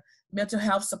earlier, mental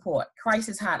health support,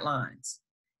 crisis hotlines.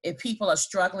 If people are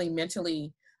struggling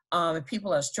mentally, if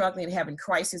people are struggling and having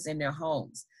crisis in their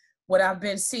homes. What I've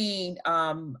been seeing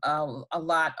a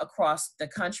lot across the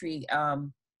country,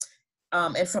 and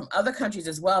from other countries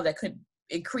as well that could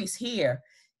increase here,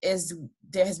 is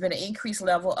there has been an increased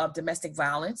level of domestic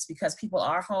violence because people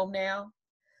are home now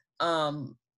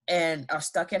and are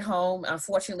stuck at home.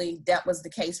 Unfortunately, that was the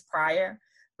case prior,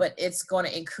 but it's going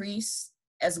to increase,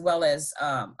 as well as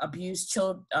abuse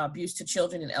to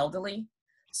children and elderly.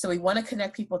 So we want to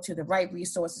connect people to the right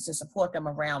resources to support them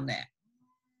around that.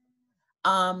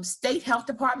 State health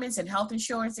departments and health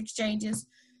insurance exchanges.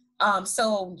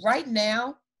 So right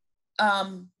now,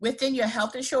 within your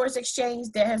health insurance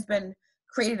exchange, there has been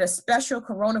created a special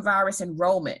coronavirus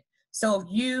enrollment. So if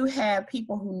you have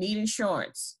people who need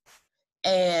insurance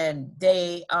and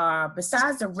they are,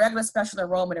 besides the regular special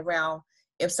enrollment around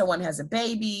if someone has a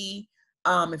baby,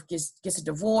 if gets a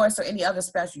divorce or any other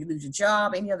special, you lose your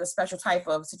job, any other special type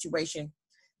of situation,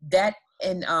 that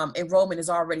enrollment is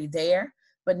already there.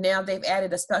 But now they've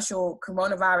added a special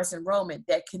coronavirus enrollment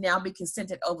that can now be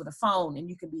consented over the phone, and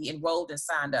you can be enrolled and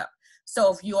signed up.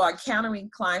 So if you are encountering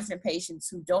clients and patients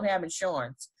who don't have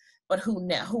insurance, but who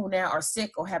now are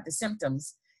sick or have the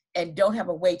symptoms and don't have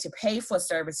a way to pay for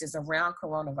services around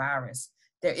coronavirus,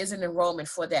 there is an enrollment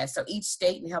for that. So each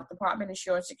state and health department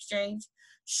insurance exchange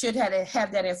should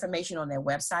have that information on their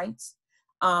websites.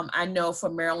 I know for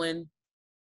Maryland,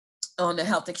 on the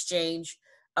health exchange,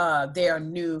 there are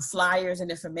new flyers and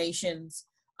informations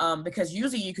because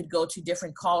usually you could go to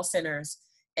different call centers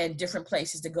and different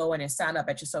places to go in and sign up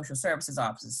at your social services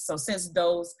offices. So since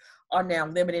those are now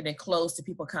limited and closed to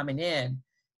people coming in,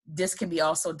 this can be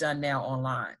also done now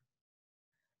online.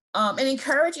 And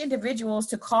encourage individuals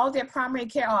to call their primary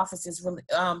care offices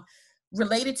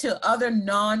related to other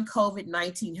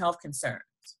non-COVID-19 health concerns.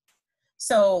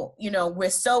 So, we're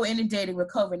so inundated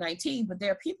with COVID-19, but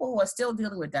there are people who are still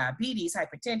dealing with diabetes,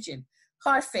 hypertension,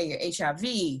 heart failure,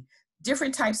 HIV,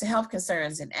 different types of health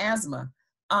concerns, and asthma,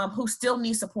 who still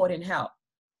need support and help.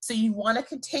 So you want to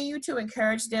continue to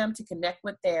encourage them to connect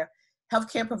with their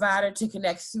healthcare provider, to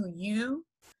connect through you,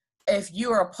 if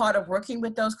you are a part of working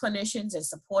with those clinicians and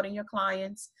supporting your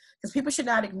clients, because people should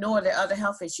not ignore their other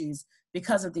health issues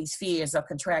because of these fears of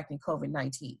contracting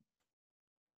COVID-19.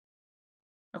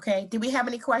 Okay, do we have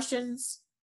any questions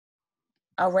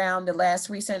around the last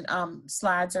recent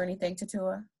slides or anything,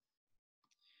 Tatua?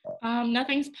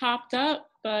 Nothing's popped up,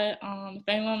 but if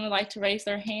anyone would like to raise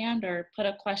their hand or put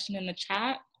a question in the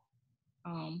chat,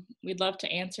 we'd love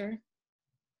to answer.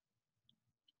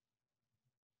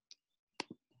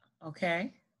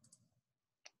 Okay.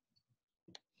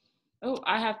 Oh,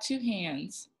 I have two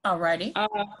hands. Alrighty.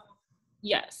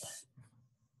 Yes.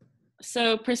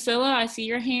 So Priscilla, I see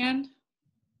your hand.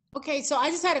 Okay, so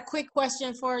I just had a quick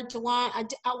question for Jawan.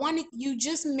 I wanted, you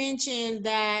just mentioned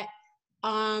that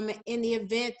in the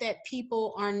event that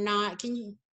people are not,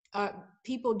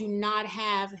 people do not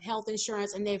have health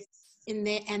insurance and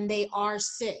they are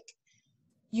sick.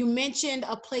 You mentioned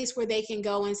a place where they can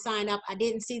go and sign up. I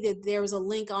didn't see that there was a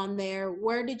link on there.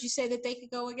 Where did you say that they could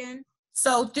go again?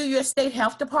 So through your state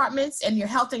health departments and your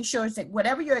health insurance,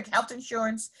 whatever your health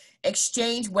insurance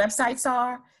exchange websites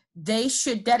are,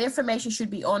 that information should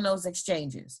be on those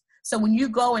exchanges. So when you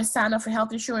go and sign up for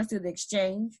health insurance through the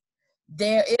exchange,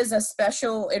 there is a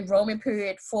special enrollment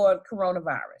period for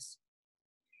coronavirus.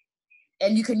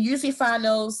 And you can usually find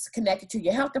those connected to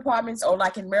your health departments, or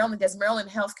like in Maryland, there's Maryland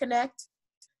Health Connect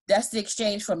That's the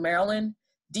exchange for Maryland.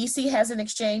 DC has an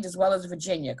exchange as well as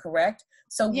Virginia, correct?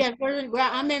 So yeah,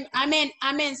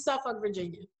 I'm in Suffolk,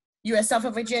 Virginia. You're in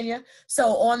Suffolk, Virginia.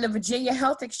 So on the Virginia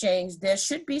Health Exchange, there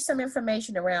should be some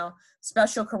information around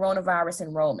special coronavirus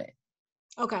enrollment.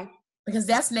 Okay. Because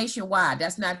that's nationwide.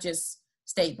 That's not just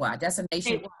statewide. That's a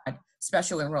nationwide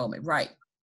special enrollment, right?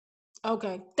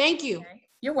 Okay. Thank you. Okay.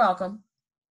 You're welcome.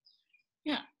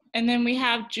 Yeah. And then we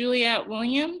have Juliet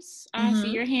Williams. I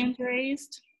see your hand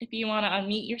raised. If you want to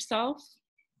unmute yourself.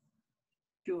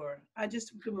 Sure.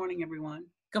 Good morning, everyone.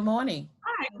 Good morning.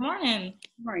 Hi, good morning.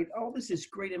 Right. All this is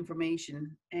great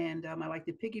information. And I like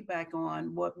to piggyback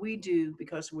on what we do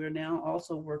because we're now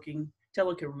also working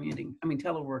teleworking.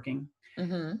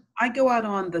 I go out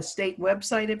on the state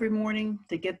website every morning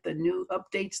to get the new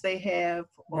updates they have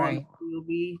on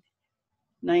the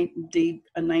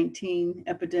COVID-19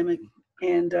 epidemic.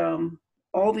 And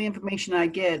all the information I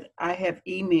get, I have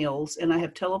emails and I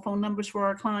have telephone numbers for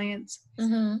our clients.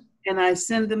 And I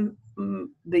send them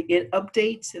the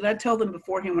updates. And I tell them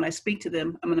beforehand when I speak to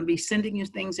them, I'm going to be sending you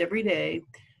things every day.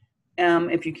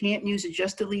 If you can't use it,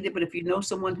 just delete it. But if you know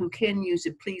someone who can use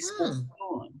it, please post it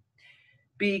on.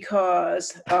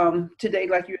 Because today,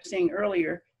 like you were saying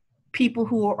earlier, people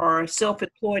who are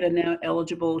self-employed are now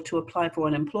eligible to apply for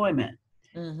unemployment.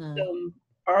 So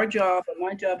our job, and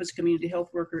my job as a community health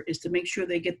worker, is to make sure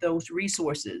they get those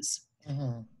resources.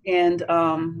 And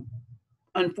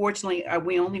unfortunately,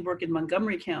 we only work in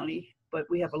Montgomery County, but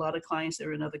we have a lot of clients that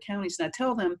are in other counties. And I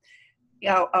tell them,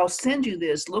 I'll send you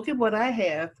this. Look at what I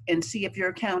have and see if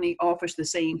your county offers the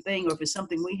same thing, or if it's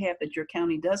something we have that your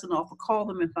county doesn't offer, call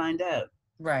them and find out.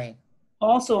 Right.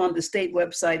 Also on the state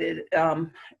website,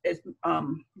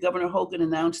 Governor Hogan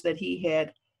announced that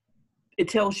it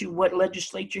tells you what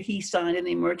legislature he signed an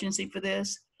emergency for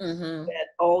this, that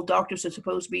all doctors are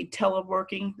supposed to be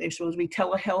teleworking. They're supposed to be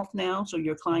telehealth now, so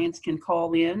your clients can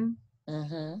call in.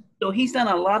 So he's done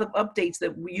a lot of updates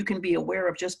that you can be aware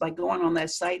of just by going on that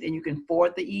site, and you can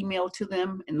forward the email to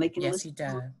them and they can listen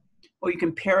to it. Or you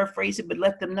can paraphrase it, but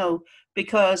let them know,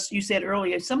 because you said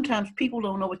earlier, sometimes people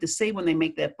don't know what to say when they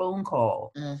make that phone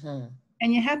call.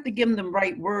 And you have to give them the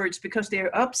right words because they're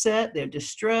upset, they're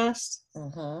distressed,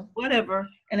 whatever.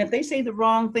 And if they say the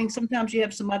wrong thing, sometimes you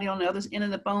have somebody on the other end of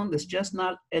the phone that's just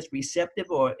not as receptive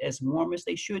or as warm as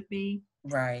they should be.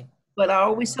 Right. But I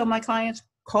always tell my clients,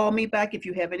 call me back if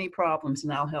you have any problems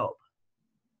and I'll help.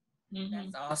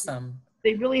 That's awesome.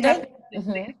 They really have to have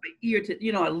an ear to,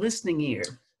 a listening ear.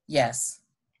 Yes.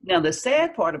 Now, the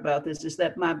sad part about this is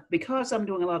that because I'm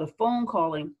doing a lot of phone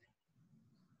calling,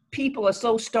 people are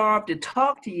so starved to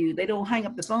talk to you, they don't hang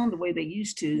up the phone the way they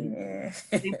used to.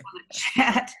 They want to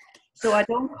chat. So I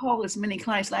don't call as many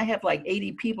clients. I have like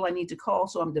 80 people I need to call,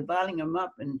 so I'm dividing them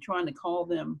up and trying to call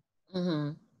them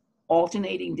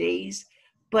alternating days.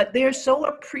 But they're so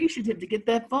appreciative to get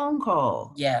that phone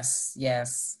call. Yes,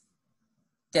 yes.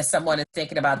 That someone is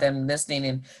thinking about them, listening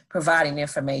and providing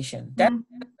information. That's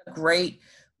a great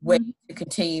way to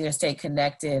continue to stay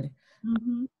connected.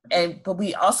 But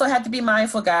we also have to be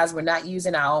mindful, guys, we're not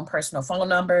using our own personal phone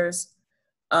numbers.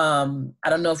 I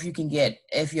don't know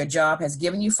if your job has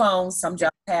given you phones, some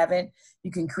jobs haven't.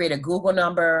 You can create a Google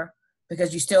number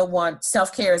because you still want,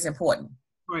 self-care is important.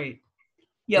 Right.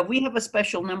 Yeah, we have a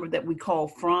special number that we call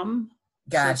from.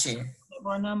 Gotcha.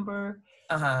 Our number.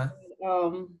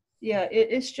 Yeah,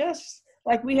 it's just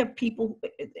like we have people,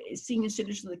 senior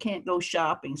citizens that can't go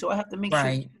shopping. So I have to make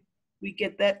sure we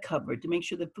get that covered to make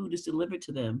sure the food is delivered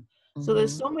to them. So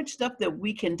there's so much stuff that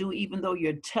we can do even though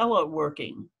you're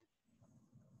teleworking.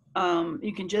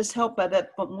 You can just help by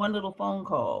that one little phone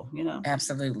call,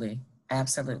 Absolutely.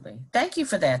 Absolutely. Thank you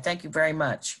for that. Thank you very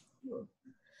much. Sure.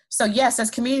 So yes, as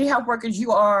community health workers,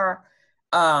 you are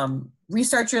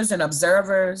researchers and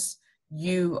observers.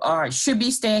 You should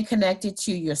be staying connected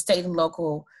to your state and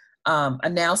local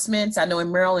announcements. I know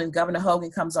in Maryland, Governor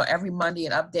Hogan comes on every Monday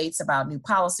and updates about new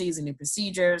policies and new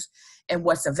procedures and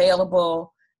what's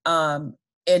available. In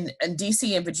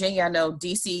DC and Virginia, I know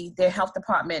DC, their health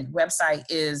department website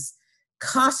is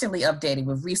constantly updated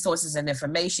with resources and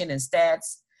information and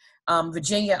stats.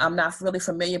 Virginia, I'm not really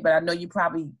familiar, but I know you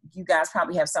guys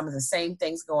probably have some of the same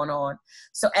things going on.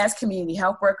 So as community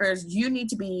health workers, you need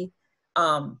to be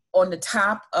on the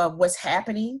top of what's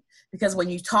happening, because when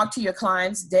you talk to your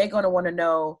clients, they're going to want to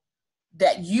know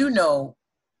that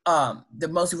the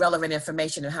most relevant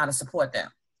information and how to support them.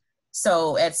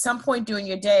 So at some point during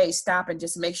your day, stop and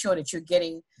just make sure that you're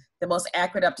getting the most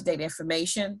accurate, up-to-date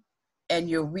information and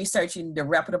you're researching the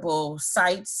reputable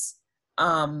sites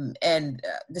and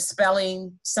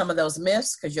dispelling some of those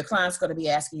myths, because your client's going to be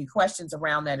asking you questions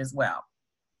around that as well.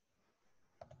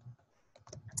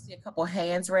 see a couple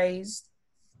hands raised.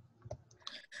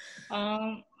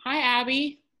 Hi,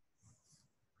 Abby.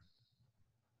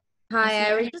 Hi,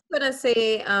 I was just gonna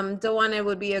say, Dawn, it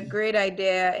would be a great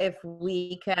idea if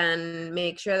we can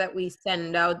make sure that we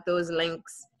send out those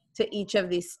links to each of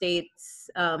the states'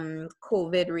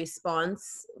 COVID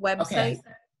response websites.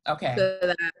 Okay. So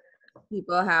that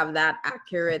people have that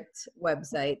accurate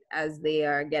website as they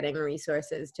are getting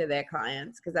resources to their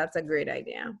clients, because that's a great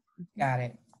idea. Got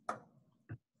it.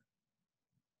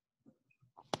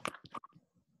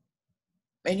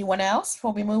 Anyone else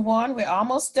before we move on? We're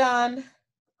almost done.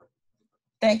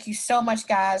 Thank you so much,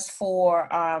 guys, for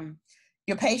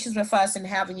your patience with us and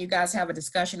having you guys have a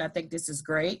discussion. I think this is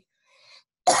great.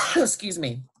 Excuse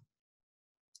me.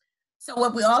 So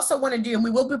what we also want to do, and we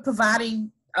will be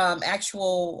providing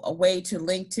a way to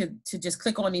link to just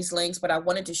click on these links, but I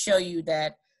wanted to show you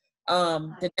that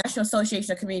the National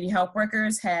Association of Community Health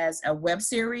Workers has a web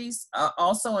series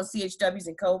also on CHWs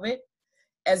and COVID,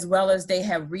 as well as they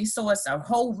have a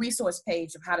whole resource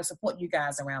page of how to support you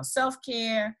guys around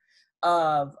self-care,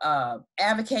 of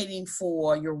advocating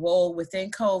for your role within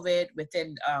COVID,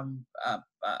 within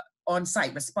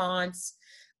on-site response,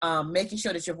 making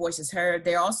sure that your voice is heard.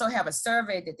 They also have a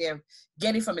survey that they're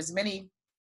getting from as many,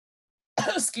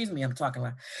 excuse me, I'm talking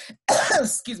about,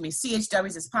 excuse me,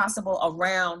 CHWs as possible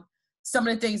around some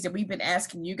of the things that we've been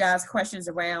asking you guys questions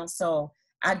around. So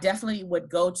I definitely would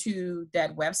go to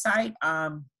that website.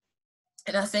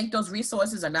 And I think those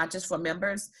resources are not just for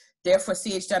members, they're for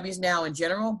CHWs now in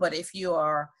general, but if you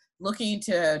are looking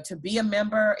to be a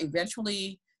member,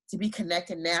 eventually to be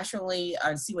connected nationally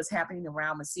and see what's happening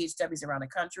around with CHWs around the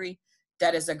country,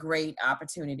 that is a great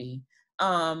opportunity.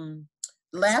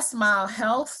 Last Mile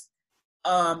Health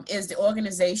is the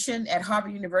organization at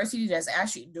Harvard University that's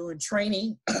actually doing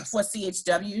training for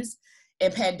CHWs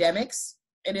in pandemics.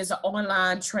 It is an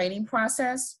online training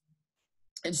process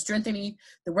and strengthening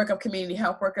the work of community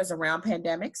health workers around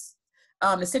pandemics.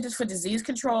 The Centers for Disease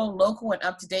Control, local and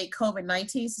up-to-date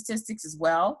COVID-19 statistics as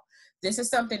well. This is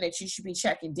something that you should be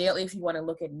checking daily if you want to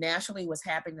look at nationally what's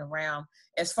happening around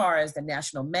as far as the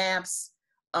national maps,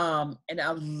 and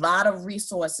a lot of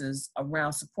resources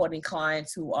around supporting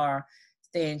clients who are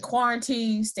staying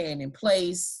quarantined, staying in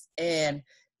place, and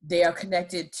they are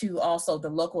connected to also the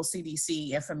local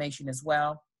CDC information as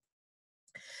well.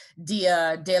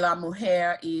 Dia de la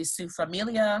Mujer y su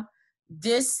Familia.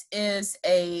 This is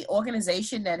a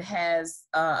organization that has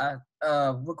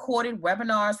recorded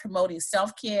webinars promoting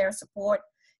self-care, support,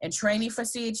 and training for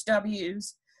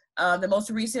CHWs. The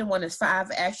most recent one is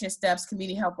 5 action steps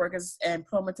community health workers and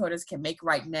promoters can make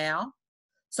right now.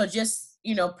 So just,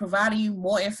 providing you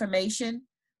more information,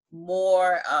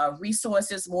 more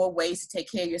resources, more ways to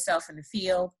take care of yourself in the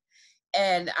field.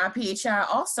 And IPHI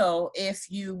also,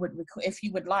 if you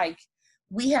would like,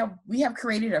 we have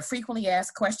created a frequently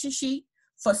asked question sheet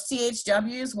for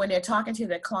CHWs when they're talking to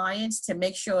their clients to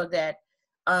make sure that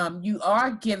you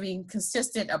are giving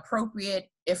consistent, appropriate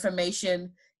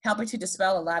information, helping to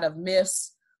dispel a lot of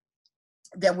myths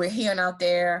that we're hearing out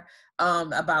there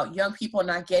about young people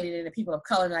not getting it and people of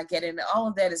color not getting it. All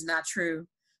of that is not true.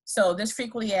 So this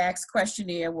frequently asked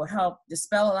questionnaire will help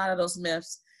dispel a lot of those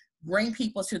myths, bring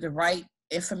people to the right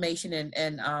information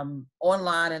and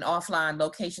online and offline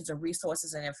locations of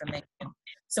resources and information.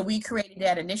 So we created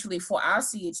that initially for our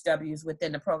CHWs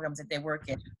within the programs that they work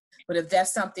in. But if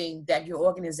that's something that your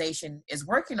organization is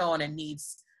working on and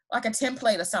needs like a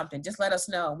template or something, just let us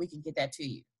know and we can get that to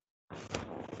you.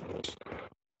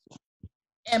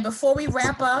 And before we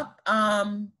wrap up,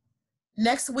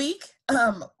 next week,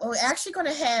 we're actually going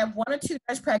to have 1 or 2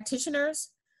 nurse practitioners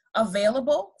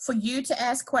available for you to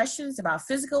ask questions about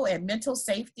physical and mental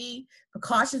safety,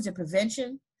 precautions and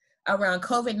prevention around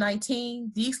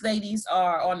COVID-19. These ladies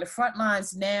are on the front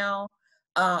lines now,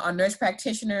 are nurse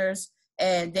practitioners,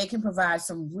 and they can provide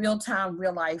some real-time,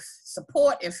 real-life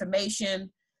support, information,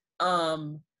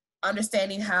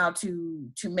 understanding how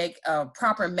to make a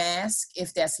proper mask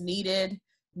if that's needed,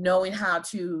 knowing how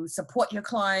to support your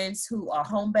clients who are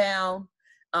homebound,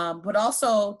 but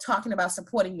also talking about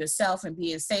supporting yourself and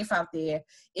being safe out there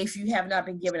if you have not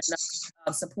been given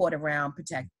enough support around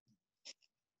protection.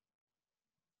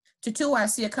 Tutu, I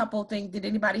see a couple things. Did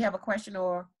anybody have a question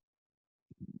or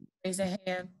raise a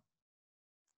hand?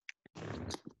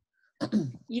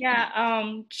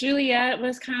 Yeah, Juliet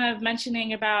was kind of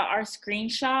mentioning about our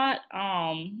screenshot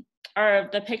or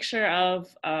the picture of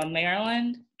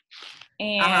Maryland.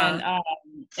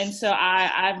 And so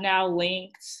I've now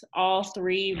linked all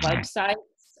 3 websites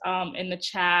in the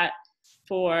chat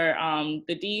for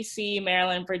the DC,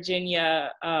 Maryland,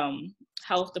 Virginia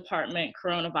health department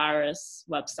coronavirus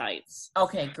websites.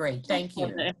 Okay, great. Thank you.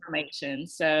 The information.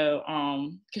 So,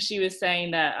 because she was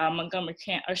saying that Montgomery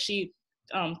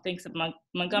thinks that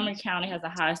Montgomery County has the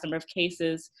highest number of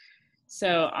cases.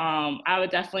 So I would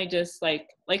definitely just like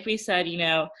we said, you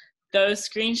know, those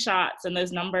screenshots and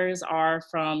those numbers are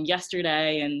from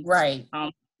yesterday and right,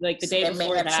 like the day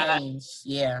before that. Changed.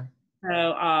 Yeah.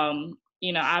 So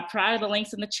you know, I provided the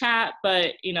links in the chat,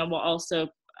 but you know, we'll also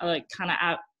like kind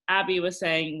of Abby was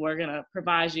saying, we're gonna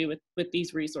provide you with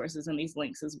these resources and these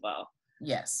links as well.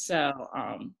 Yes. So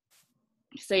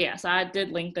so yes, I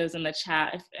did link those in the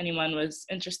chat if anyone was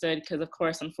interested, because of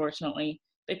course, unfortunately,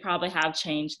 they probably have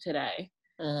changed today,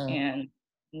 and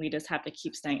we just have to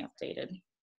keep staying updated.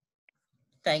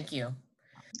 Thank you.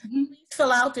 Please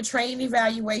fill out the training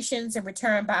evaluations and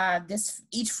return by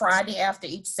each Friday after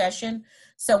each session.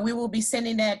 So we will be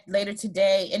sending that later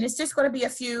today. And it's just going to be a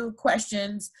few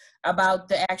questions about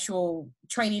the actual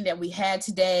training that we had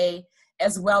today,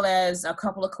 as well as a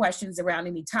couple of questions around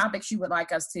any topics you would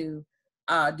like us to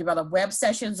develop web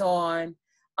sessions on,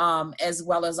 as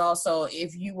well as also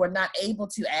if you were not able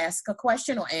to ask a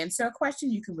question or answer a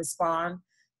question, you can respond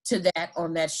to that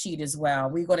on that sheet as well.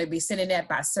 We're going to be sending that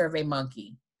by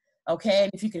SurveyMonkey. Okay,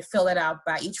 and if you could fill it out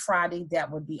by each Friday,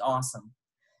 that would be awesome.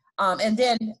 And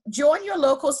then join your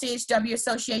local CHW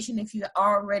association if you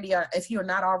are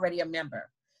not already a member.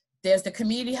 There's the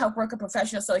Community Health Worker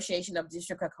Professional Association of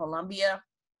District of Columbia.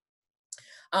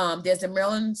 There's the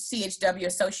Maryland CHW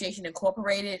Association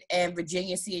Incorporated and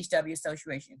Virginia CHW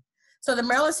Association. So the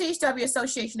Maryland CHW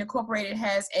Association Incorporated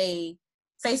has a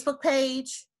Facebook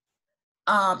page,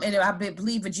 and I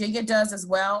believe Virginia does as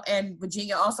well, and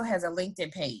Virginia also has a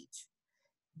LinkedIn page.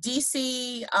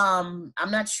 DC, I'm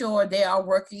not sure, they are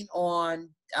working on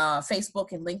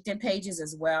Facebook and LinkedIn pages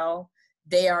as well.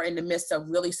 They are in the midst of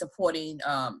really supporting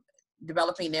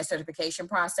developing their certification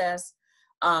process.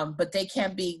 But they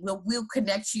can be, we'll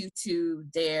connect you to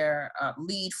their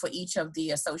lead for each of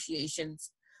the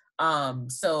associations.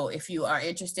 So if you are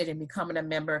interested in becoming a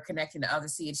member, connecting to other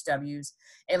CHWs,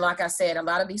 and like I said, a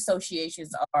lot of these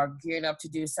associations are gearing up to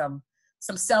do some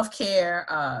self-care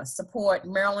support.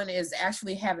 Maryland is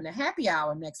actually having a happy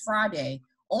hour next Friday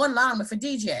online with a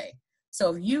DJ.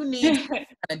 So if you need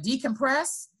to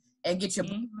decompress and get your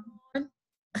on,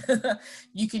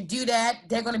 you can do that.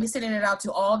 They're going to be sending it out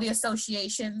to all the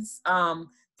associations,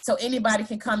 so anybody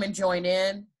can come and join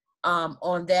in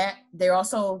on that. They're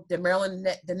also the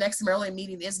next Maryland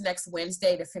meeting is next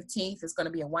Wednesday, the 15th. It's going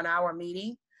to be a 1-hour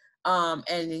meeting, and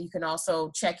then you can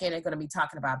also check in. They're going to be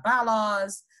talking about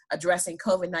bylaws, addressing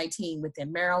COVID-19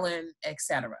 within Maryland,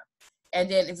 etc. And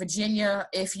then in Virginia,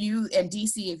 if you and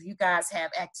DC, if you guys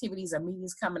have activities or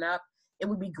meetings coming up, it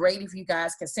would be great if you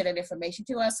guys can send that information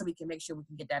to us so we can make sure we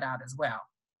can get that out as well.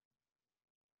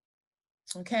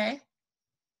 Okay.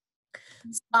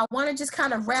 So I want to just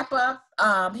kind of wrap up.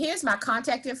 Here's my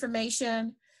contact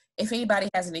information. If anybody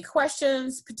has any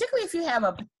questions, particularly if you have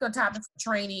a particular topic for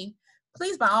training,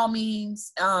 please, by all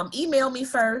means, email me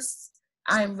first.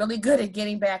 I'm really good at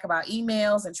getting back about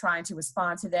emails and trying to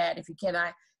respond to that. If you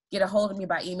cannot get a hold of me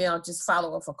by email, just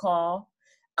follow up a call.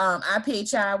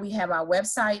 IPHI, we have our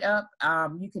website up.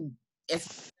 You can, if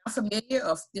you're not familiar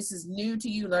or if this is new to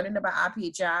you learning about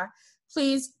IPHI,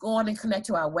 please go on and connect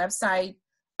to our website.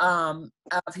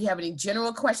 If you have any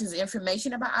general questions or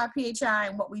information about IPHI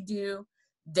and what we do,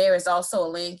 there is also a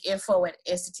link,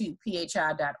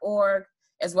 info@institutephi.org,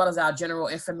 as well as our general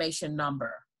information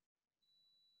number.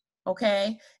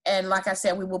 Okay, and like I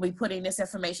said, we will be putting this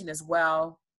information as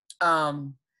well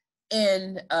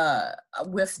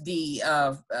with the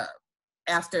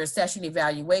after session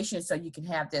evaluation, so you can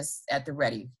have this at the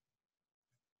ready.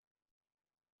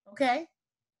 Okay.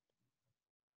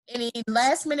 Any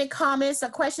last minute comments or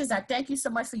questions? I thank you so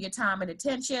much for your time and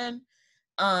attention.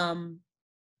 And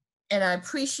I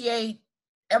appreciate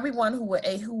everyone who were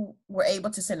able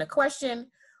to send a question,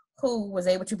 who was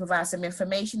able to provide some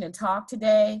information and talk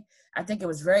today. I think it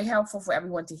was very helpful for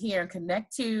everyone to hear and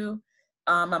connect to.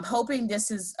 I'm hoping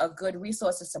this is a good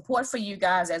resource of support for you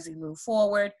guys as we move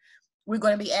forward. We're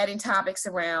going to be adding topics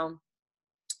around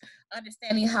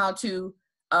understanding how to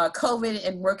COVID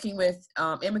and working with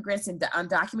immigrants and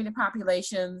undocumented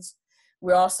populations.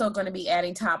 We're also going to be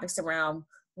adding topics around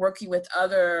working with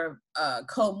other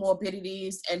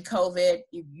comorbidities and COVID.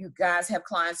 You guys have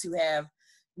clients who have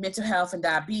mental health and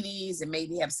diabetes and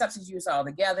maybe have substance use all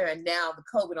together, and now the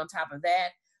COVID on top of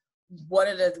that. What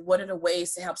are the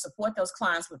ways to help support those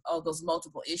clients with all those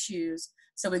multiple issues?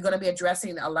 So we're going to be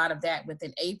addressing a lot of that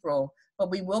within April, but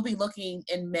we will be looking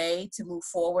in May to move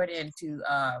forward and to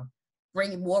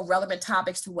bring more relevant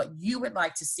topics to what you would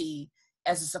like to see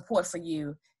as a support for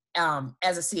you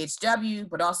as a CHW,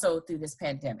 but also through this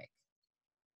pandemic.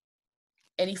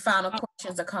 Any final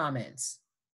questions or comments?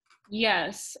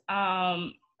 Yes.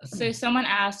 So someone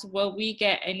asked, will we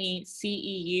get any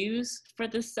CEUs for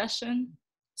this session?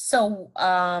 So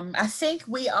I think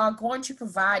we are going to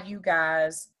provide you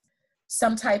guys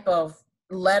some type of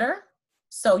letter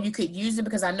so you could use it,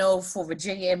 because I know for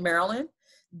Virginia and Maryland,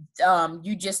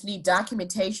 you just need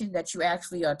documentation that you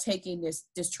actually are taking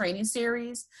this training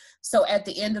series. So at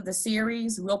the end of the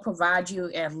series, we'll provide you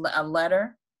a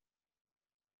letter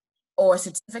or a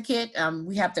certificate.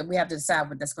 We have to decide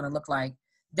what that's going to look like,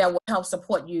 that will help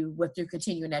support you with your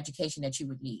continuing education that you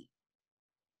would need.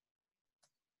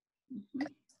 Mm-hmm.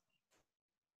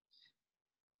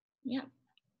 Yeah.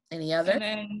 Any other? And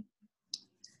then,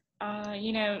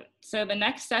 so the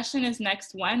next session is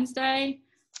next Wednesday.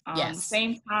 Yes.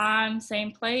 Same time,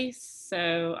 same place.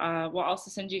 So we'll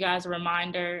also send you guys a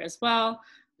reminder as well.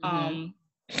 And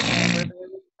we're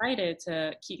really excited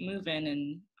to keep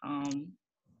moving, and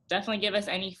definitely give us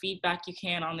any feedback you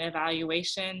can on the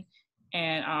evaluation.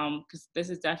 And because this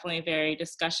is definitely very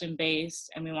discussion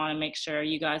based, and we want to make sure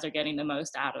you guys are getting the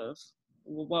most out of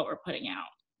what we're putting out.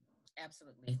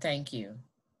 Absolutely. Thank you.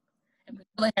 And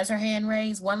Priscilla has her hand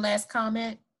raised. One last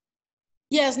comment.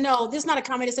 Yes, no, this is not a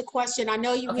comment, it's a question. I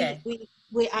know you, okay.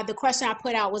 The question I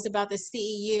put out was about the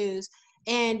CEUs.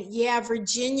 And yeah,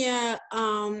 Virginia,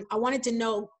 I wanted to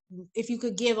know if you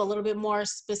could give a little bit more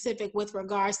specific with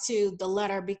regards to the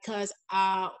letter, because,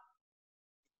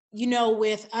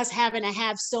 with us having to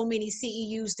have so many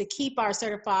CEUs to keep our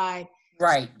certified.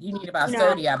 Right, you need about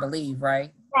 30, I believe,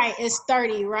 right? Right, it's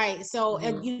 30, right? So,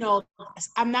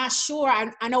 I'm not sure.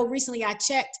 I know recently I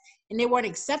checked, and they weren't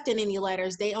accepting any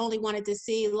letters. They only wanted to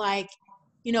see, like,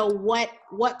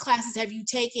 what classes have you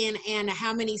taken, and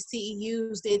how many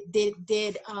CEUs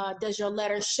does your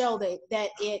letter show that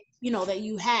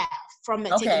you have from the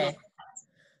taking those.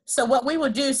 So what we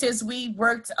will do, since we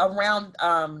worked around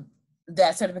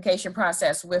that certification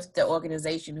process with the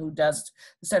organization who does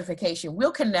the certification,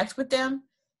 we'll connect with them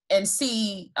and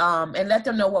see and let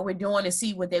them know what we're doing, and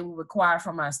see what they will require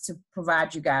from us to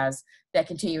provide you guys that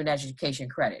continuing education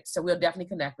credit. So we'll definitely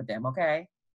connect with them, okay?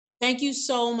 Thank you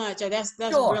so much. That's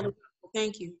sure. Really helpful.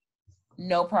 Thank you.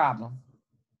 No problem.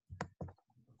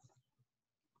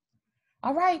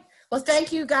 All right. Well,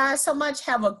 thank you guys so much.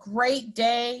 Have a great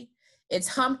day. It's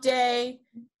hump day.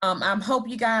 I hope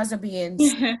you guys are being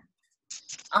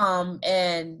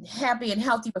and happy and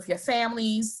healthy with your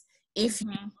families. If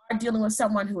you are dealing with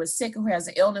someone who is sick, who has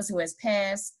an illness, who has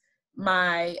passed,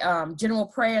 my general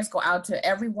prayers go out to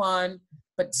everyone.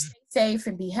 But stay safe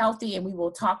and be healthy, and we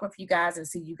will talk with you guys and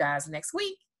see you guys next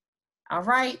week. All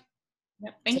right.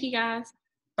 Yep. Thank you guys.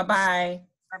 Bye-bye.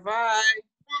 Bye-bye.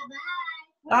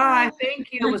 Bye.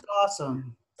 Thank you. It was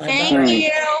awesome. Thank you.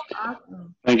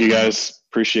 Awesome. Thank you guys.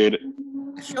 Appreciate it.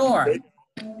 Sure.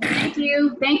 Thank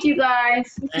you. Thank you,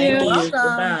 guys. Thank you. Welcome.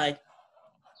 Goodbye.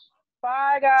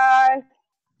 Bye, guys.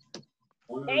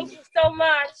 Thank you so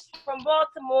much from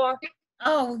Baltimore.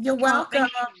 Oh, you're welcome.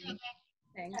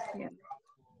 Thank you.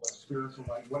 Spiritual,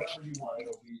 like whatever you want,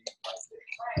 it'll be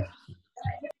my